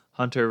know.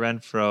 Hunter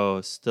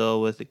Renfrow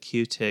still with a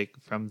Q-tick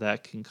from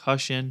that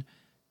concussion.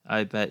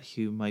 I bet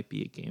he might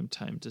be a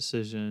game-time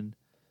decision.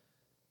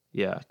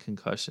 Yeah,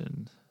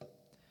 concussion.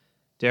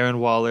 Darren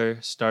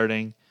Waller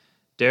starting.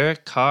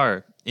 Derek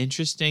Carr,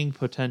 interesting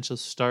potential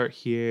start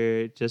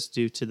here just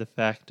due to the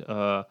fact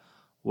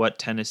what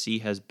Tennessee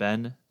has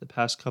been the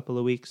past couple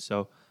of weeks.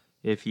 So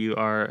if you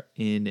are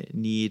in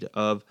need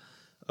of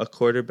a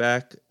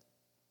quarterback,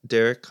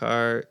 Derek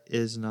Carr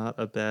is not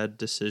a bad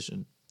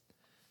decision.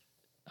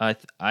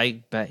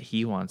 I bet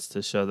he wants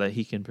to show that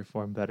he can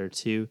perform better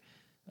too.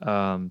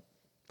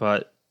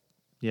 But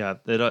yeah,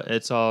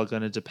 it's all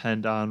going to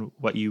depend on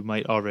what you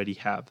might already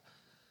have.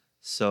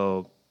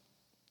 So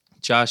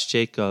Josh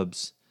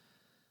Jacobs,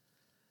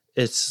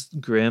 it's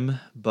grim,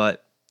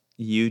 but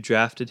you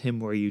drafted him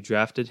where you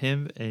drafted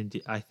him,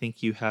 and I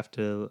think you have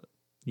to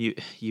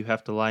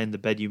lie in the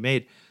bed you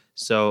made.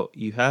 So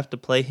you have to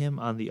play him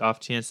on the off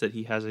chance that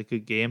he has a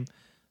good game.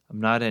 I'm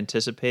not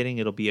anticipating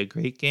it'll be a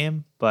great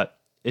game, but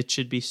it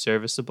should be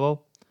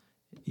serviceable.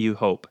 You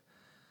hope.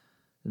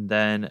 And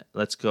then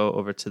let's go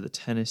over to the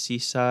Tennessee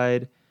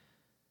side.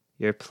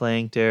 You're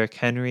playing Derrick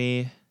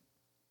Henry,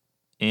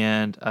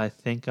 and I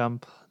think I'm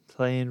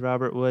playing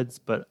Robert Woods,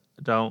 but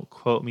don't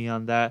quote me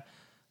on that.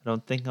 I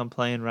don't think I'm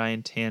playing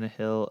Ryan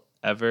Tannehill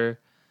ever.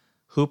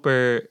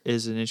 Hooper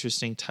is an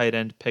interesting tight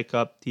end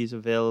pickup. He's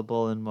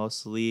available in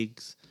most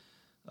leagues.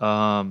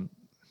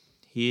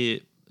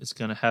 He is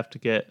going to have to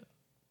get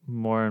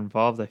more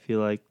involved, I feel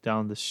like,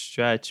 down the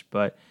stretch,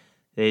 but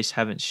they just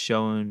haven't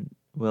shown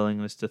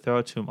willingness to throw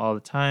it to him all the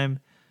time.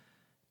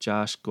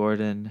 Josh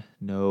Gordon,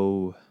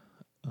 no.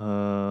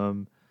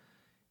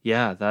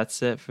 Yeah,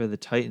 that's it for the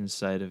Titans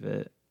side of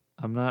it.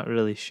 I'm not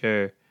really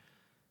sure.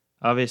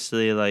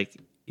 Obviously, like,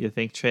 you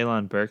think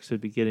Treylon Burks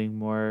would be getting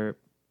more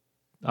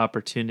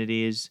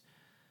opportunities.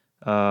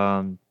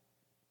 3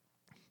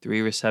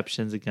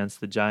 receptions against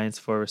the Giants,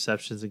 4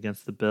 receptions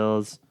against the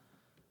Bills.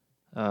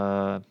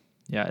 Yeah,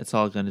 it's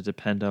all going to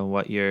depend on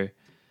what you're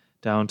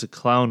down to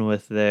clown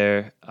with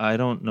there. I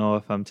don't know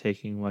if I'm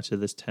taking much of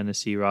this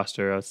Tennessee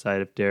roster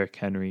outside of Derrick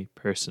Henry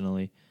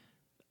personally.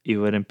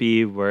 You wouldn't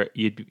be where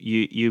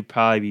you'd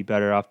probably be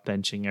better off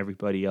benching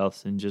everybody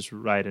else and just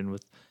riding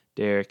with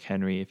Derrick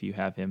Henry if you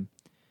have him.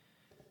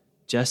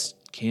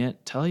 Just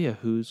can't tell you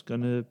who's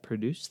going to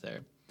produce there.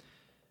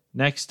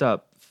 Next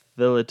up,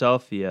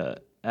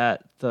 Philadelphia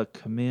at the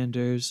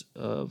Commanders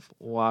of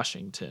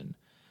Washington.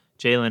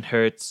 Jalen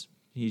Hurts,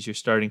 he's your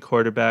starting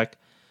quarterback.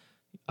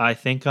 I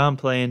think I'm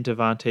playing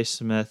Devontae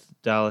Smith,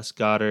 Dallas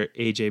Goedert,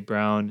 A.J.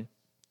 Brown,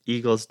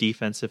 Eagles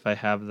defense if I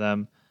have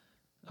them.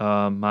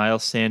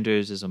 Miles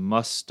Sanders is a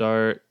must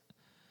start.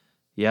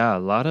 Yeah, a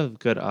lot of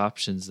good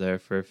options there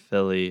for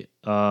Philly.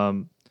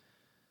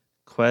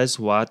 Quez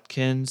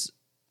Watkins,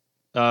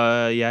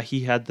 yeah,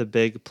 he had the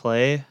big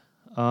play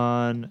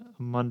on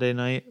Monday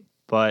night,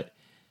 but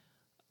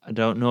I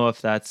don't know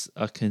if that's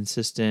a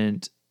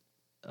consistent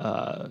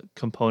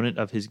component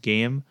of his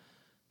game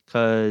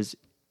because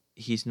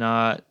he's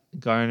not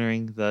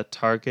garnering the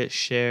target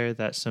share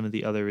that some of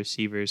the other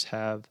receivers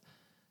have.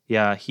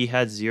 Yeah, he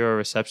had 0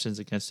 receptions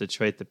against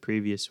Detroit the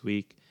previous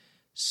week,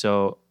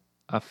 so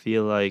I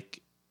feel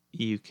like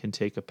you can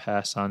take a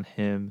pass on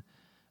him.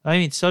 I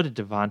mean, so did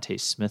Devontae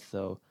Smith,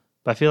 though.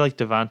 But I feel like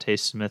Devontae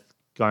Smith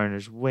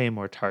garners way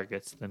more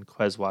targets than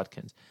Quez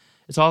Watkins.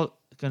 It's all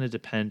going to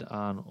depend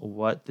on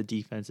what the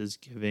defense is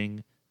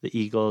giving the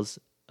Eagles.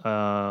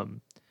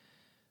 And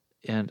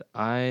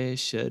I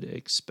should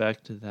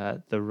expect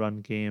that the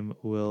run game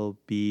will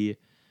be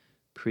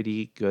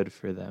pretty good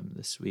for them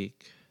this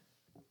week.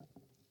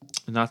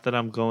 Not that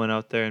I'm going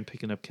out there and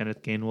picking up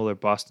Kenneth Gainwell or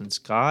Boston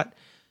Scott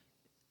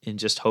and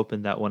just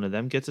hoping that one of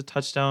them gets a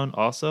touchdown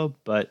also,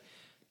 but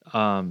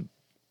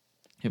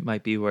it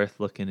might be worth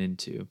looking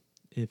into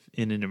if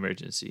in an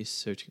emergency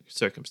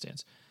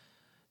circumstance.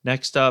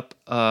 Next up,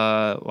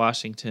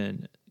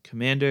 Washington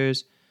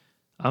Commanders.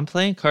 I'm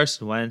playing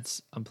Carson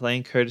Wentz. I'm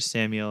playing Curtis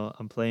Samuel.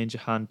 I'm playing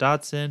Jahan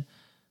Dotson.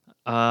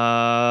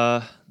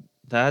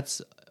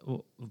 That's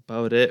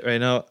about it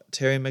right now.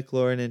 Terry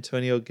McLaurin,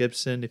 Antonio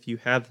Gibson. If you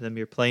have them,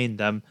 you're playing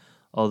them.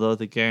 Although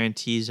the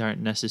guarantees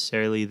aren't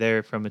necessarily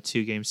there from a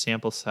 2-game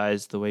sample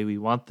size the way we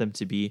want them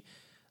to be.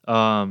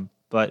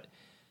 But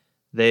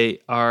they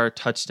are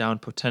touchdown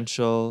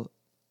potential.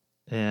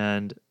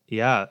 And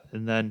yeah,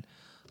 and then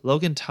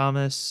Logan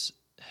Thomas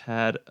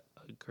had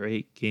a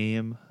great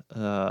game.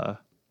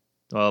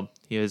 Well,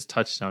 he was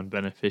touchdown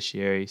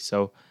beneficiary.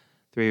 So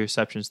 3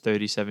 receptions,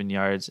 37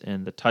 yards,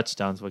 and the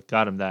touchdowns what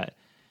got him that.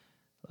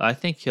 I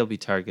think he'll be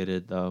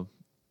targeted, though.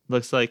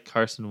 Looks like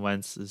Carson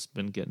Wentz has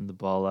been getting the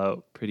ball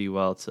out pretty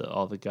well to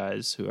all the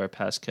guys who are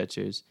pass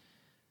catchers.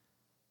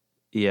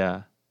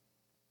 Yeah.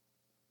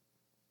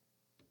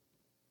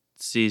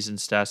 Season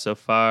stats so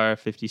far,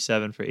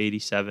 57 for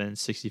 87,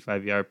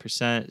 65-yard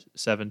percent,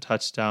 7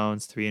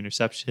 touchdowns, 3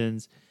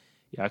 interceptions.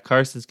 Yeah,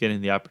 Carson's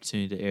getting the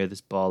opportunity to air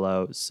this ball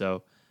out,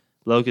 so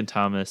Logan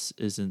Thomas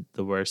isn't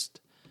the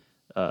worst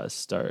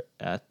start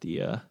at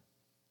the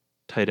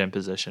tight end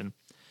position.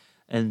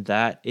 And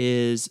that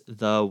is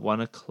the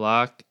 1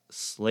 o'clock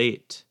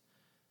slate.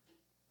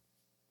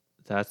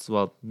 That's,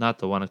 well, not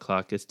the 1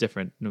 o'clock. It's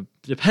different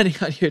depending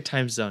on your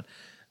time zone.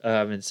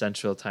 In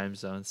Central time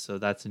zone, so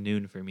that's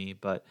noon for me.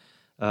 But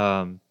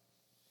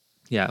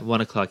yeah,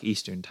 1 o'clock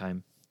Eastern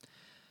time.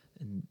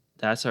 And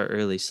that's our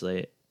early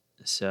slate.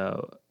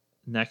 So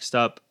next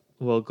up,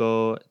 we'll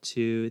go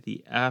to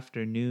the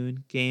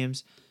afternoon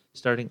games,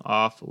 starting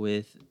off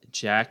with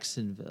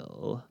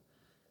Jacksonville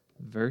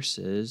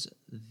versus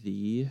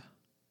the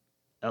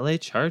LA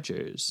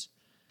Chargers.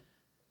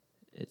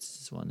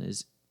 This one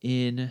is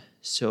in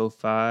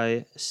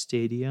SoFi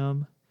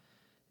Stadium.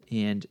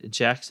 And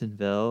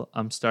Jacksonville,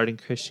 I'm starting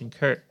Christian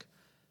Kirk.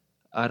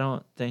 I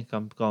don't think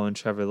I'm going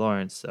Trevor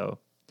Lawrence, though.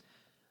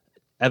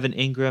 Evan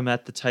Ingram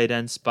at the tight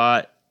end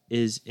spot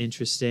is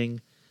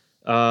interesting.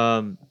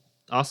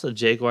 Also,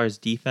 Jaguars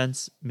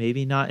defense,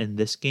 maybe not in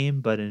this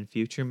game, but in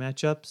future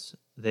matchups,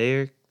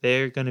 they're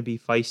going to be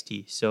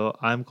feisty. So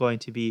I'm going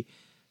to be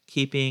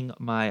keeping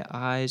my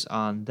eyes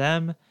on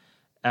them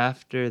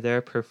after their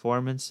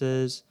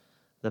performances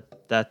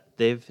that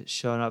they've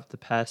shown up the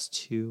past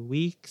 2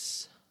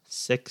 weeks.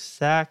 6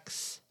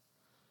 sacks,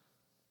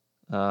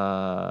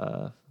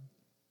 and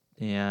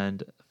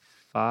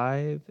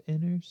 5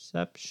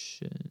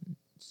 interceptions.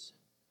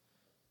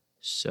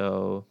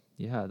 So,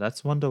 yeah,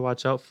 that's one to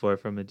watch out for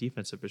from a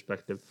defensive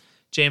perspective.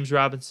 James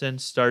Robinson,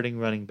 starting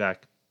running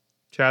back.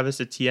 Travis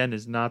Etienne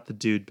is not the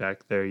dude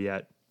back there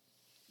yet,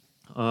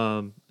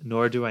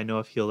 nor do I know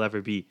if he'll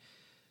ever be.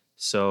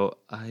 So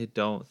I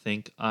don't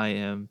think I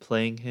am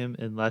playing him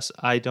unless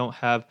I don't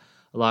have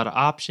a lot of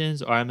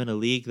options or I'm in a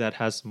league that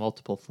has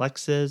multiple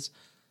flexes.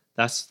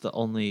 That's the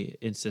only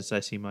instance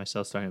I see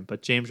myself starting.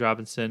 But James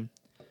Robinson,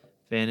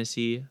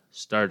 fantasy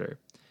starter.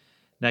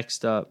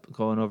 Next up,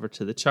 going over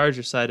to the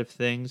Charger side of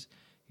things,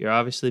 you're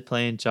obviously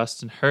playing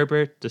Justin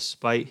Herbert.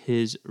 Despite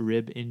his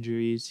rib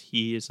injuries,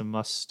 he is a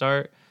must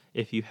start.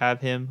 If you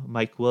have him,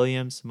 Mike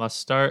Williams, must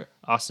start.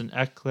 Austin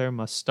Eckler,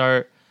 must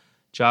start.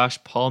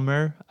 Josh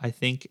Palmer, I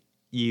think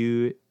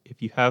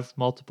if you have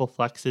multiple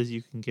flexes,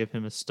 you can give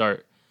him a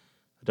start.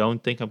 I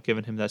don't think I'm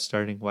giving him that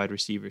starting wide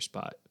receiver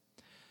spot.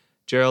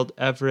 Gerald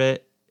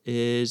Everett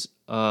is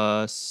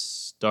a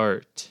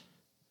start.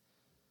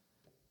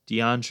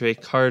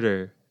 DeAndre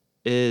Carter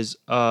is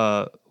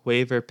a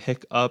waiver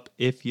pickup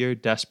if you're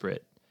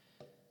desperate.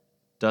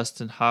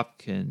 Dustin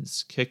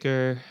Hopkins,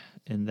 kicker,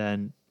 and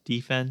then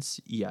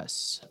defense.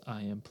 Yes,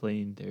 I am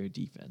playing their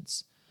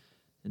defense.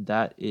 And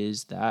that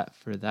is that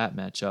for that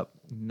matchup.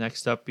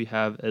 Next up, we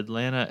have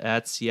Atlanta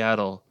at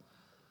Seattle.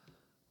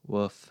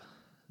 Woof.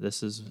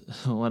 This is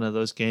one of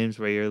those games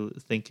where you're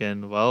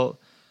thinking, well,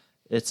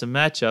 it's a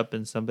matchup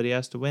and somebody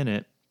has to win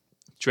it.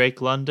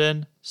 Drake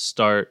London,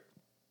 start.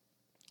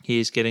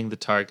 He's getting the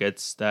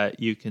targets that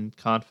you can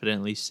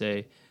confidently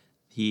say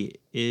he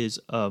is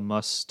a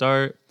must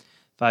start.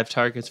 5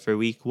 targets for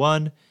week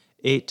 1,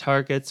 8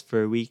 targets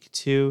for week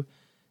 2,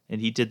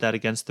 and he did that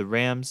against the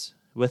Rams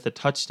with a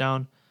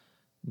touchdown,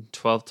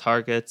 12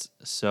 targets.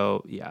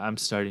 So, yeah, I'm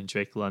starting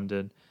Drake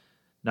London.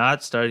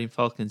 Not starting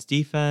Falcons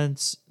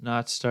defense,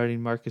 not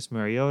starting Marcus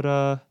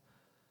Mariota.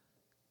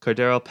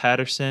 Cordero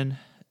Patterson,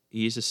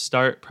 he's a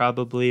start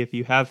probably if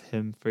you have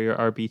him for your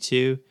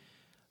RB2.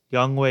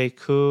 Younghoe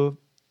Koo,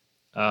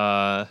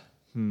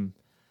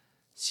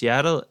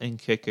 Seattle and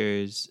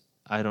kickers,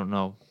 I don't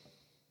know.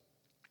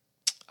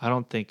 I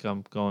don't think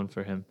I'm going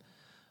for him.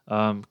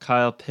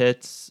 Kyle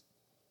Pitts,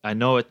 I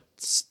know it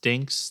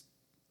stinks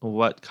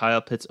what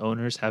Kyle Pitts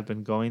owners have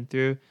been going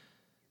through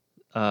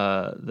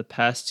the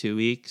past 2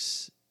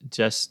 weeks,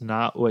 just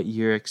not what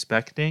you're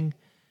expecting.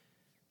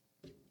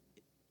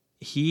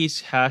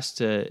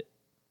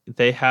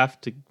 They have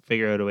to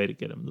figure out a way to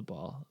get him the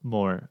ball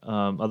more.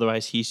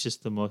 Otherwise, he's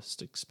just the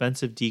most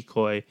expensive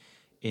decoy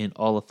in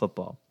all of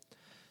football.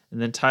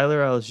 And then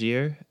Tyler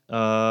Algier,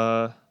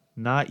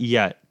 not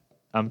yet.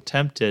 I'm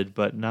tempted,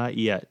 but not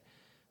yet.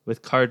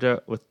 With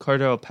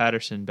Cordero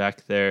Patterson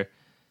back there,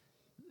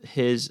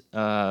 his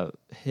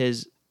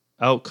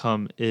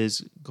outcome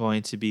is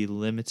going to be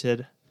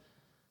limited,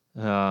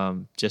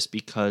 just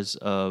because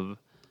of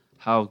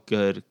how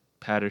good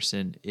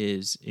Patterson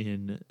is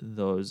in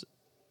those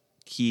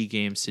key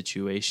game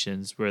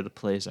situations where the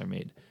plays are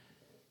made.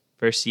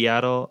 For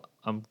Seattle,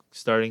 I'm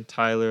starting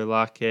Tyler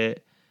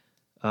Lockett.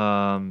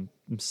 I'm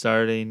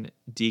starting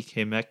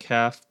DK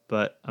Metcalf,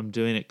 but I'm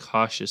doing it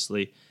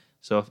cautiously.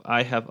 So if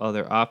I have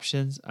other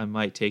options, I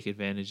might take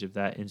advantage of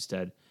that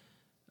instead.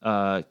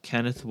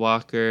 Kenneth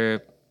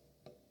Walker,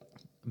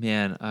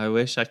 man, I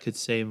wish I could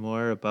say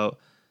more about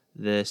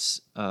this.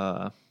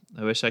 I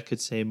wish I could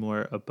say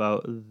more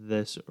about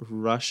this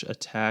rush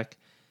attack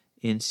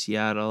in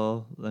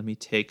Seattle. Let me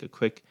take a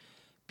quick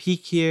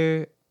peek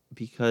here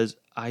because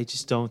I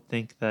just don't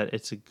think that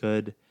it's a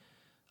good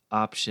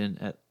option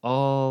at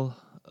all.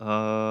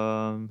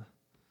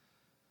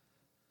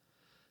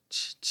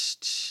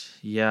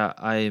 Yeah,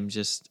 I'm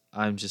just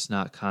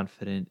not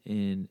confident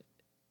in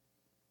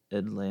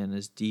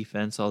Atlanta's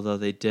defense, although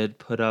they did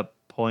put up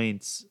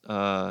points.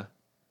 They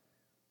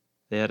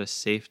had a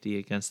safety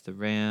against the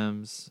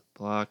Rams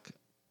block.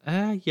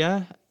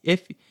 Yeah.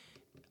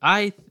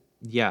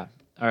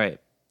 All right.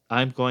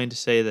 I'm going to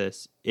say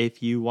this.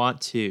 If you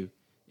want to,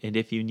 and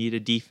if you need a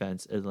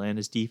defense,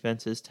 Atlanta's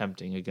defense is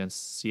tempting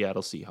against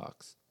Seattle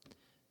Seahawks.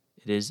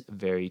 It is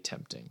very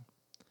tempting.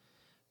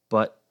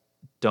 But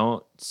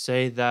don't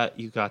say that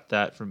you got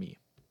that from me.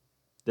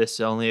 This is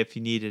only if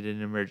you needed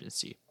an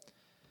emergency.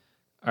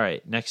 All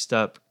right, next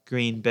up,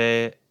 Green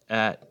Bay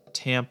at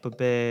Tampa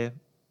Bay.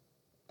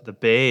 The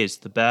Bays,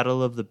 the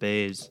Battle of the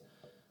Bays.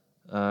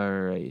 All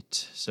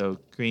right, so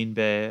Green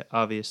Bay,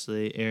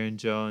 obviously, Aaron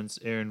Jones,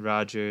 Aaron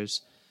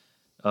Rodgers,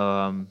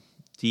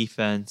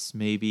 defense,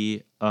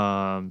 maybe,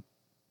 A.J.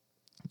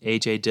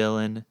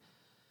 Dillon.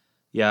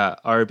 Yeah,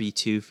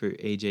 RB2 for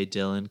A.J.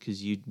 Dillon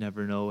because you'd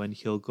never know when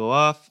he'll go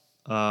off.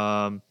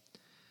 And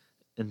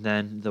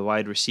then the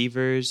wide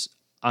receivers,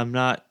 I'm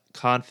not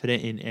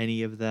confident in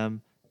any of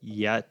them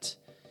yet.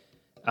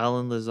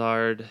 Allen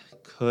Lazard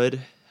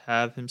could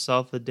have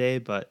himself a day,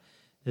 but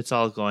it's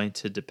all going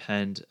to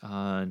depend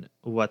on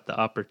what the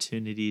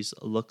opportunities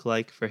look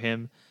like for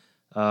him.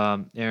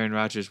 Aaron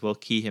Rodgers will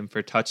key him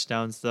for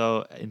touchdowns,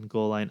 though, in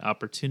goal line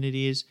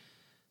opportunities.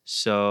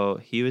 So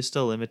he was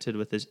still limited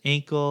with his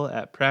ankle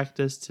at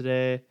practice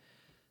today.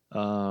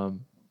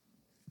 Randall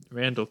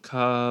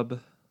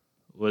Cobb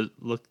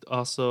looked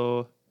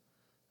also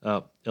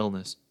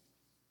illness.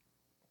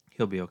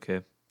 He'll be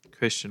okay.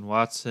 Christian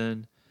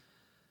Watson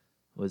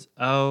was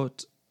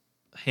out,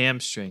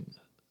 hamstring,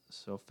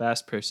 so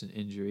fast person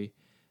injury.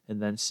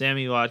 And then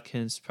Sammy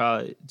Watkins,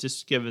 probably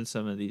just giving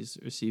some of these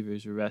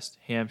receivers a rest,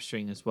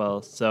 hamstring as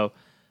well. So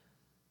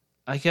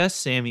I guess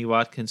Sammy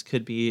Watkins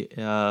could be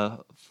a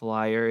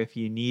flyer if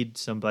you need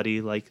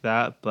somebody like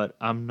that, but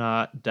I'm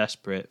not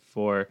desperate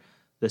for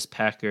this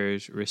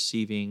Packers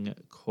receiving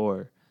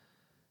core.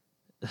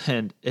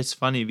 And it's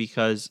funny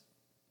because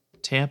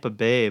Tampa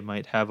Bay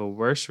might have a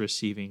worse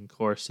receiving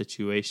core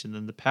situation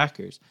than the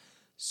Packers.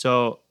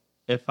 So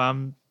if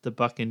I'm the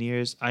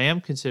Buccaneers, I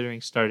am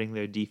considering starting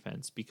their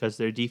defense because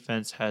their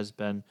defense has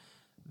been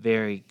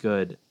very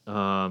good.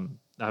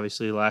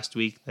 Obviously, last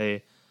week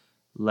they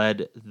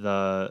led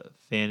the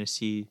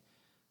fantasy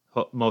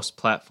most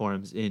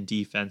platforms in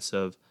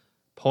defensive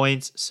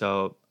points.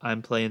 So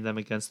I'm playing them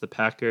against the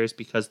Packers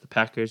because the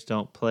Packers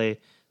don't play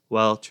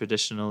well,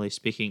 traditionally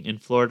speaking, in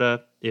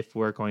Florida, if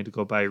we're going to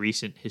go by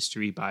recent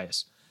history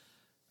bias.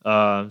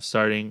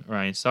 Starting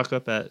Ryan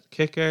Suckup at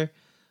kicker.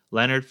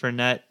 Leonard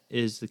Fournette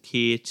is the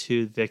key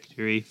to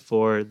victory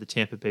for the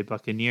Tampa Bay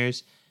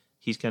Buccaneers.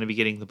 He's going to be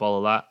getting the ball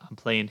a lot. I'm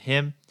playing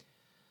him.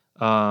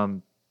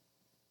 Tom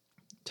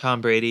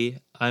Brady,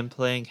 I'm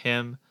playing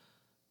him,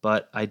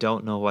 but I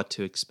don't know what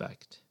to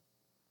expect.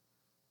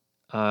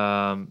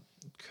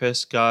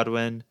 Chris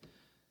Godwin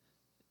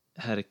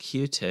had a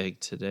Q tag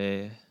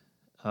today.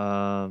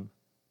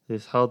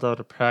 He's held out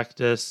of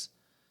practice.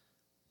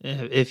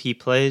 If he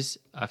plays,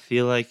 I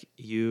feel like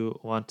you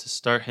want to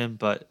start him,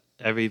 but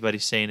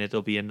everybody's saying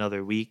it'll be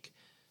another week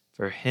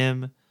for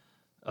him.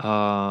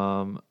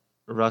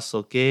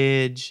 Russell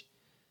Gage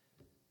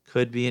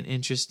could be an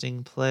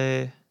interesting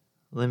play,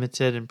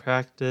 limited in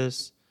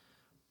practice.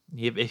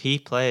 If he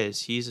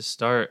plays, he's a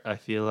start, I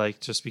feel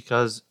like, just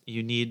because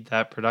you need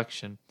that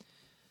production.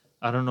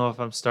 I don't know if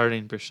I'm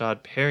starting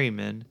Brashad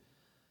Perryman,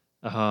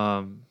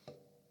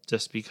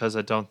 just because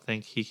I don't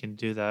think he can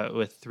do that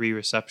with 3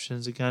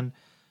 receptions again.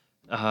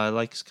 I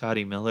like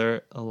Scotty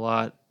Miller a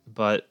lot,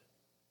 but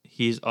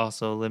he's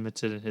also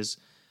limited in his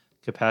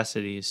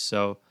capacities.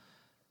 So,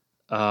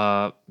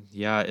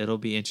 yeah, it'll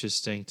be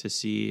interesting to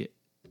see.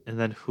 And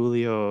then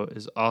Julio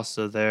is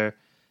also there.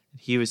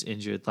 He was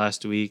injured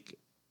last week.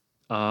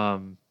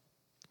 Wow,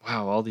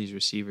 all these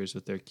receivers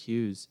with their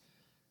Qs.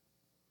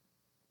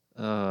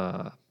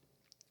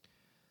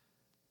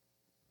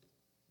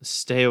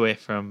 Stay away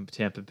from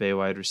Tampa Bay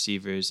wide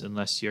receivers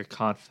unless you're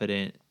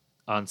confident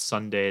on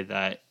Sunday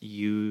that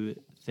you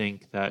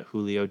think that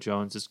Julio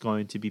Jones is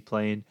going to be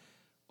playing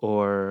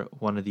or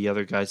one of the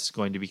other guys is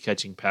going to be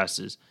catching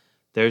passes.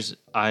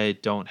 I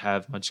don't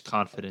have much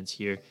confidence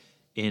here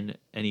in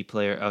any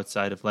player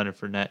outside of Leonard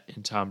Fournette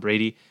and Tom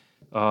Brady.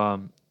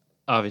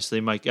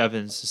 Obviously, Mike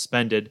Evans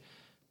suspended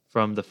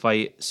from the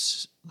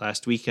fight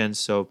last weekend,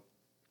 so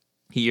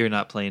you're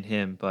not playing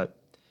him, but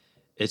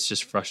it's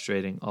just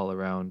frustrating all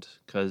around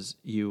because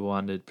you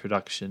wanted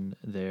production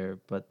there,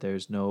 but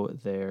there's no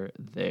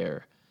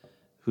there.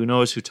 Who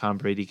knows who Tom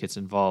Brady gets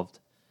involved?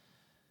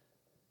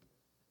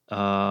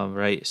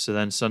 Right, so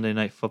then Sunday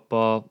Night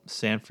Football,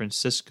 San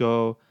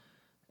Francisco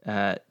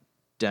at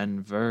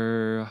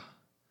Denver.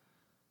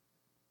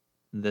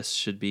 This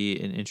should be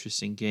an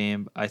interesting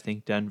game. I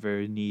think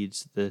Denver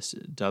needs this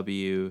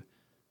W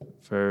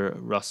for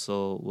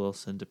Russell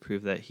Wilson to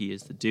prove that he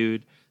is the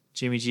dude.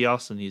 Jimmy G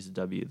also needs a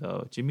W,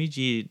 though. Jimmy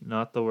G,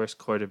 not the worst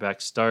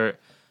quarterback start.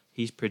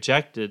 He's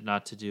projected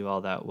not to do all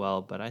that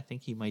well, but I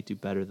think he might do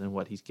better than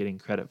what he's getting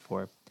credit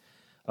for.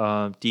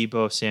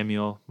 Deebo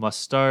Samuel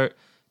must start.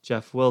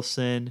 Jeff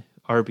Wilson,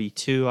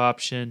 RB2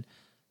 option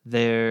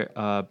there.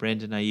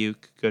 Brandon Ayuk,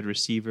 good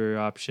receiver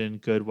option,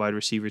 good wide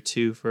receiver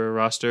 2 for a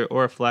roster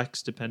or a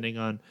flex, depending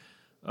on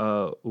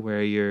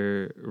where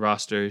your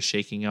roster is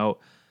shaking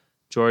out.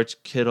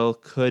 George Kittle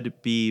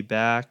could be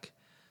back,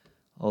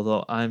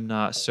 although I'm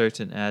not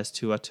certain as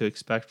to what to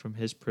expect from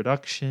his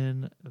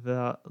production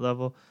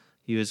level.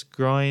 He was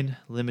growing,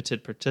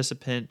 limited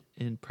participant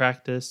in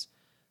practice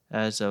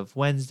as of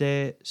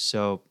Wednesday,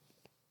 so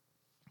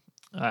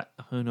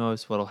who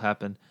knows what'll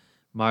happen.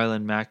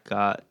 Marlon Mack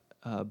got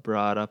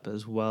brought up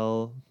as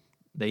well.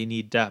 They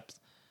need depth.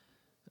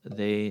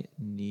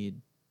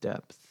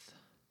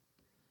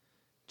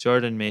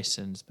 Jordan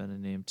Mason's been a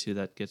name too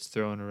that gets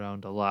thrown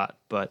around a lot,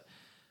 but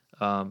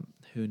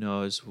who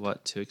knows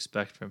what to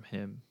expect from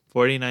him.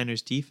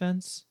 49ers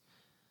defense,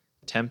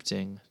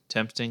 tempting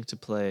to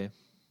play.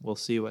 We'll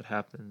see what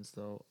happens,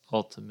 though,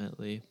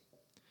 ultimately.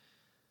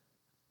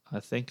 I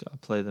think I'll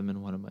play them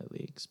in one of my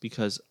leagues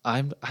because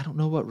I don't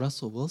know what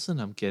Russell Wilson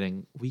I'm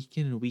getting week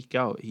in and week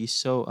out. He's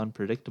so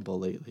unpredictable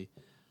lately.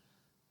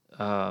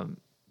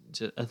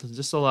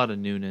 Just a lot of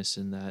newness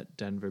in that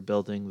Denver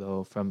building,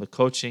 though. From the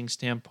coaching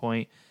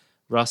standpoint,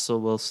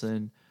 Russell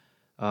Wilson,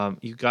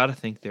 you got to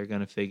think they're going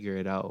to figure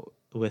it out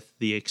with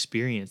the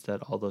experience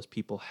that all those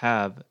people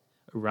have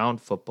around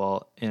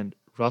football and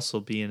Russell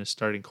being a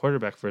starting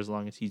quarterback for as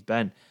long as he's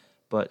been.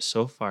 But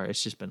so far,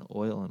 it's just been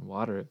oil and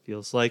water. It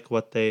feels like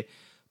what they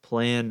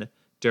plan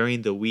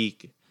during the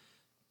week.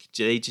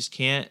 They just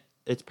can't.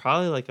 It's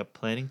probably like a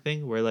planning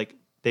thing where like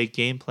they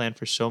game plan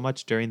for so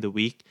much during the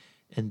week,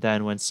 and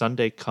then when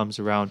Sunday comes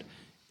around,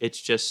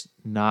 it's just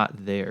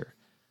not there.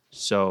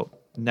 So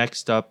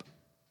next up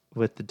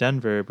with the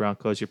Denver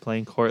Broncos, you're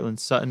playing Cortland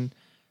Sutton.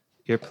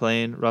 You're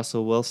playing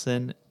Russell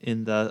Wilson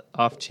in the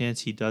off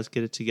chance he does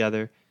get it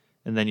together.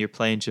 And then you're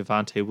playing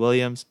Javonte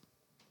Williams.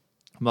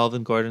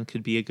 Melvin Gordon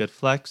could be a good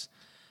flex.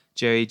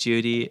 Jerry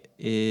Jeudy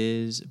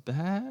is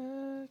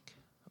back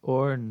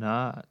or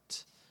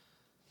not.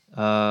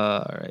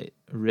 All right.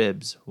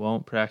 Ribs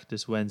won't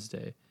practice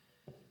Wednesday.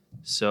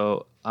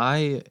 So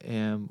I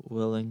am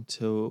willing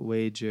to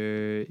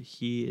wager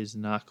he is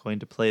not going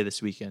to play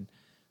this weekend,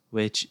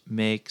 which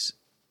makes,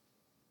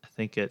 I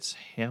think it's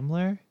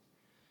Hamler,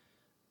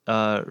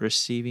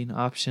 receiving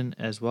option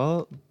as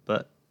well.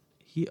 But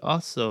he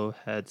also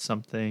had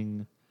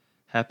something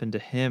happen to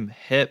him,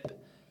 hip.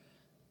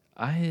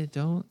 I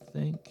don't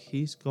think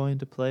he's going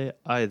to play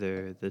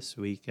either this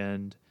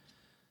weekend.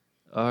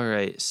 All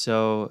right,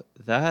 so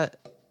that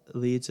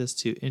leads us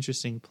to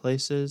interesting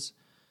places.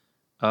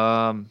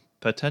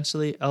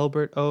 Potentially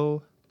Albert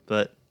O,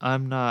 but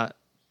I'm not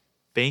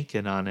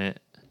banking on it.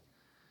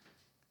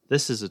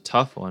 This is a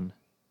tough one.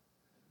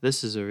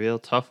 This is a real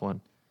tough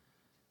one.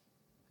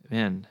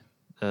 Man,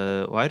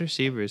 the wide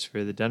receivers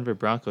for the Denver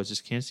Broncos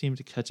just can't seem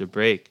to catch a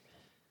break.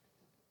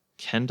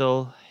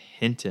 Kendall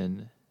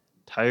Hinton,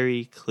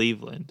 Tyree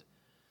Cleveland.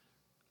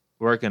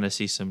 We're going to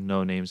see some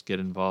no names get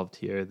involved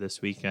here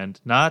this weekend.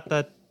 Not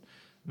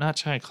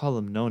trying to call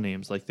them no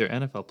names, like they're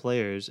NFL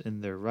players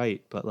and they're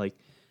right, but like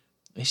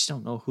they just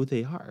don't know who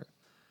they are.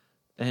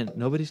 And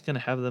nobody's going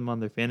to have them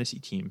on their fantasy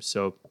team.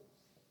 So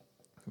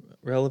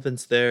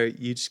relevance there,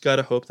 you just got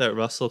to hope that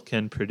Russell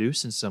can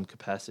produce in some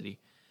capacity.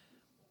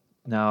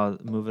 Now,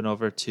 moving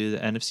over to the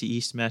NFC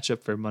East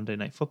matchup for Monday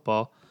Night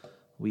Football,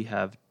 we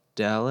have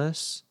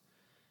Dallas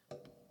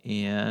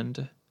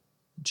and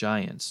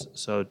Giants.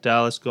 So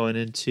Dallas going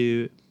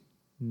into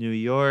New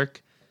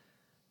York.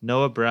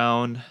 Noah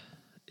Brown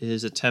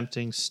is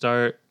attempting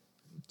start.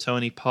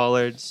 Tony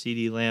Pollard,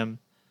 CeeDee Lamb.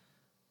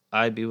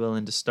 I'd be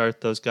willing to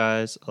start those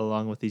guys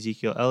along with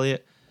Ezekiel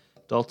Elliott.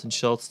 Dalton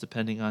Schultz,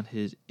 depending on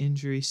his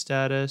injury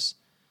status.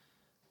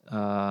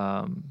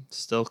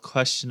 Still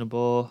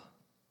questionable.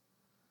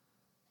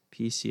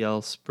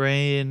 PCL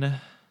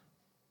sprain.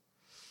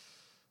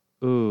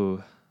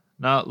 Ooh,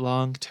 not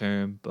long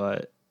term,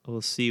 but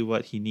we'll see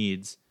what he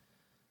needs.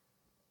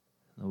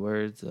 In the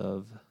words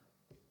of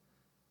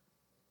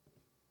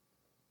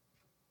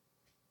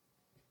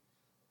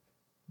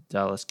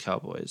Dallas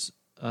Cowboys.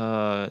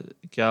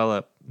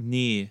 Gallup,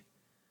 knee.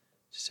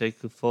 Just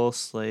take a full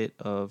slate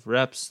of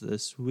reps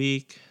this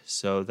week,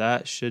 so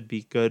that should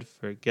be good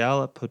for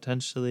Gallup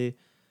potentially.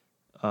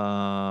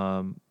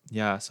 So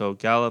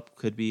Gallup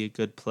could be a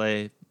good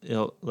play.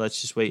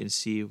 Let's just wait and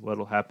see what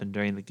will happen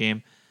during the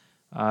game.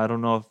 I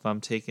don't know if I'm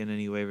taking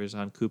any waivers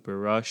on Cooper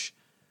Rush,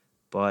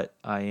 but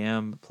I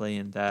am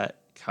playing that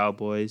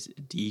Cowboys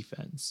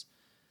defense.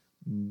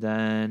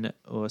 Then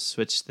we'll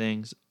switch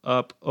things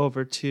up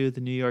over to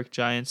the New York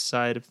Giants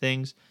side of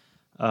things.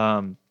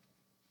 Not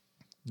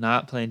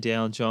playing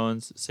Daniel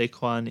Jones.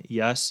 Saquon,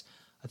 yes.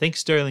 I think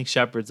Sterling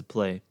Shepard's a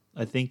play.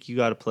 I think you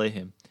got to play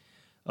him.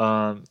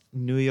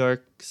 New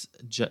York's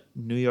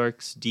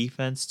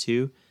defense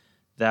too.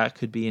 That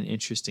could be an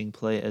interesting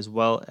play, as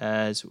well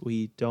as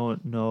we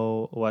don't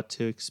know what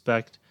to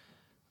expect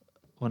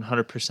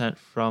 100%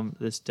 from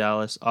this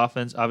Dallas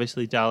offense.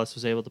 Obviously, Dallas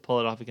was able to pull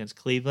it off against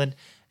Cleveland,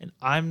 and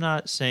I'm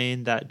not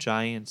saying that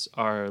Giants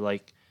are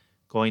like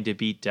going to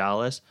beat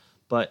Dallas,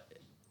 but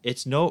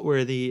it's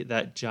noteworthy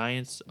that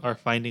Giants are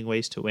finding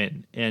ways to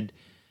win, and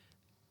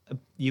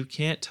you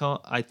can't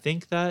tell. I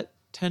think that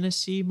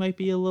Tennessee might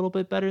be a little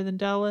bit better than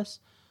Dallas,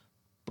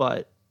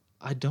 but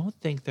I don't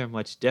think they're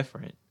much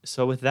different.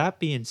 So with that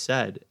being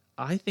said,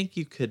 I think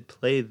you could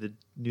play the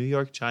New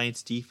York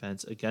Giants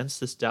defense against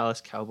this Dallas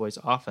Cowboys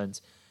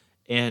offense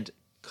and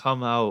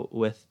come out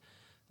with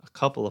a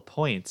couple of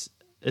points.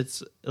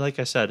 It's like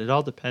I said, it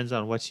all depends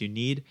on what you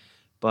need,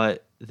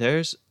 but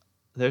there's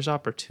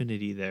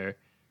opportunity there.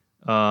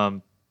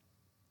 And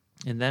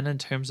then in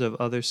terms of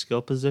other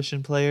skill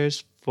position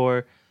players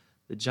for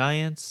the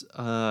Giants,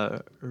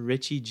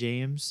 Richie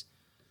James,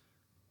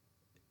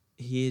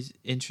 he's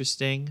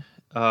interesting.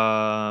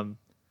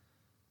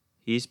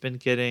 He's been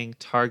getting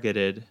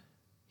targeted.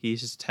 He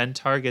has 10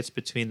 targets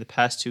between the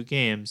past two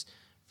games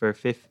for a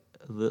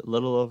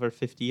little over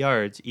 50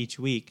 yards each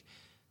week.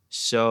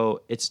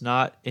 So it's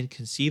not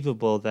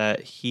inconceivable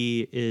that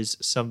he is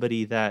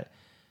somebody that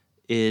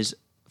is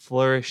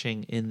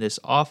flourishing in this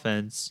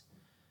offense,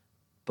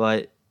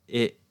 but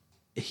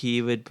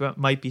he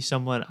might be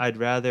someone I'd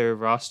rather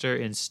roster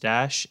and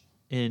stash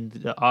in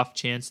the off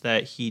chance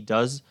that he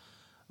does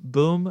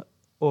boom,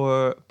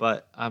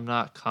 but I'm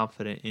not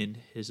confident in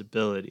his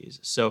abilities.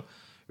 So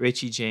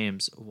Richie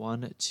James,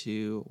 one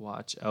to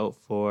watch out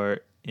for,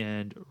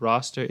 and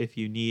roster if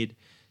you need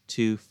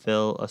to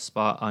fill a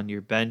spot on your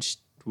bench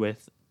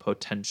with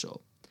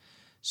potential.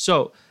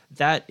 So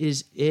that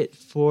is it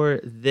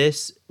for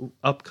this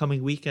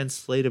upcoming weekend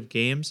slate of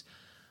games.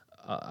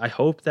 I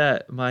hope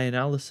that my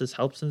analysis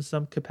helps in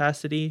some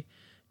capacity.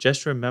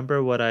 Just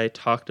remember what I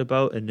talked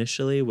about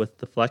initially with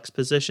the flex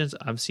positions.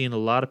 I'm seeing a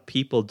lot of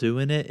people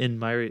doing it in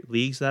my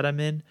leagues that I'm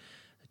in.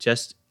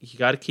 Just, you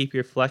got to keep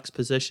your flex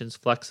positions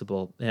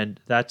flexible. And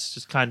that's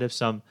just kind of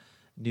some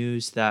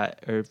news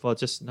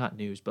just not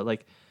news, but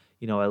like,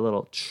 a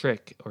little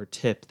trick or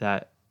tip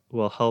that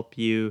will help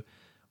you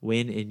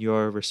win in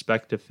your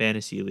respective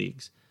fantasy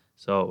leagues.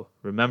 So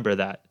remember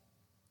that.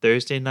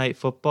 Thursday night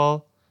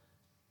football,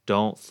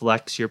 don't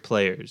flex your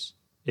players.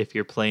 If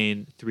you're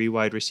playing 3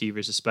 wide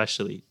receivers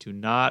especially, do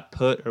not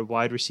put a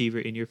wide receiver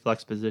in your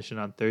flex position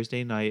on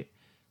Thursday night.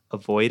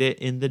 Avoid it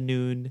in the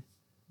noon,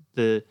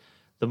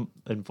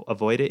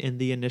 avoid it in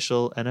the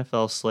initial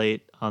NFL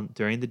slate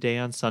during the day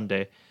on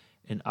Sunday,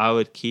 and I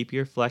would keep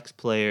your flex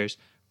players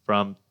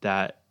from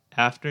that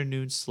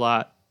afternoon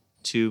slot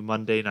to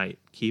Monday night.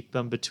 Keep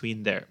them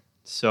between there.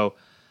 So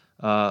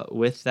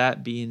with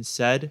that being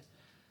said,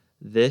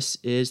 this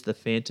is the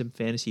Phantom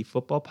Fantasy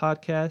Football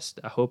Podcast.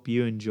 I hope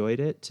you enjoyed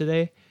it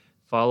today.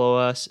 Follow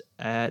us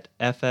at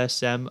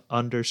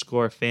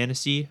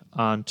FSM_fantasy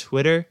on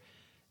Twitter,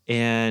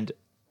 and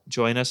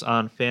join us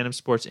on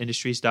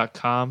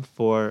phantomsportsindustries.com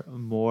for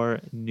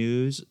more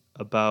news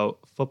about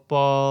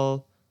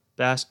football,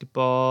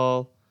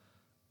 basketball,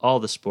 all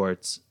the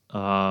sports.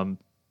 I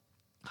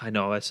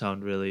know I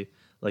sound really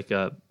like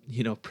a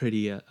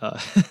pretty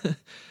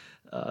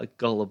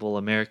gullible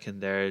American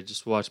there. I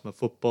just watch my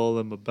football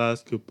and my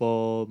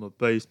basketball, my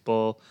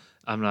baseball.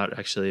 I'm not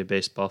actually a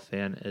baseball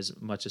fan as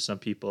much as some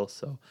people,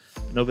 so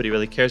nobody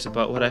really cares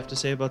about what I have to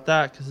say about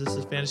that because this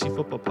is a fantasy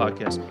football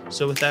podcast.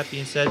 So with that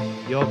being said,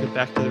 you all get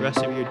back to the rest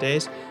of your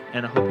days,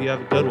 and I hope you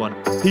have a good one.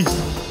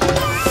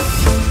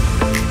 Peace.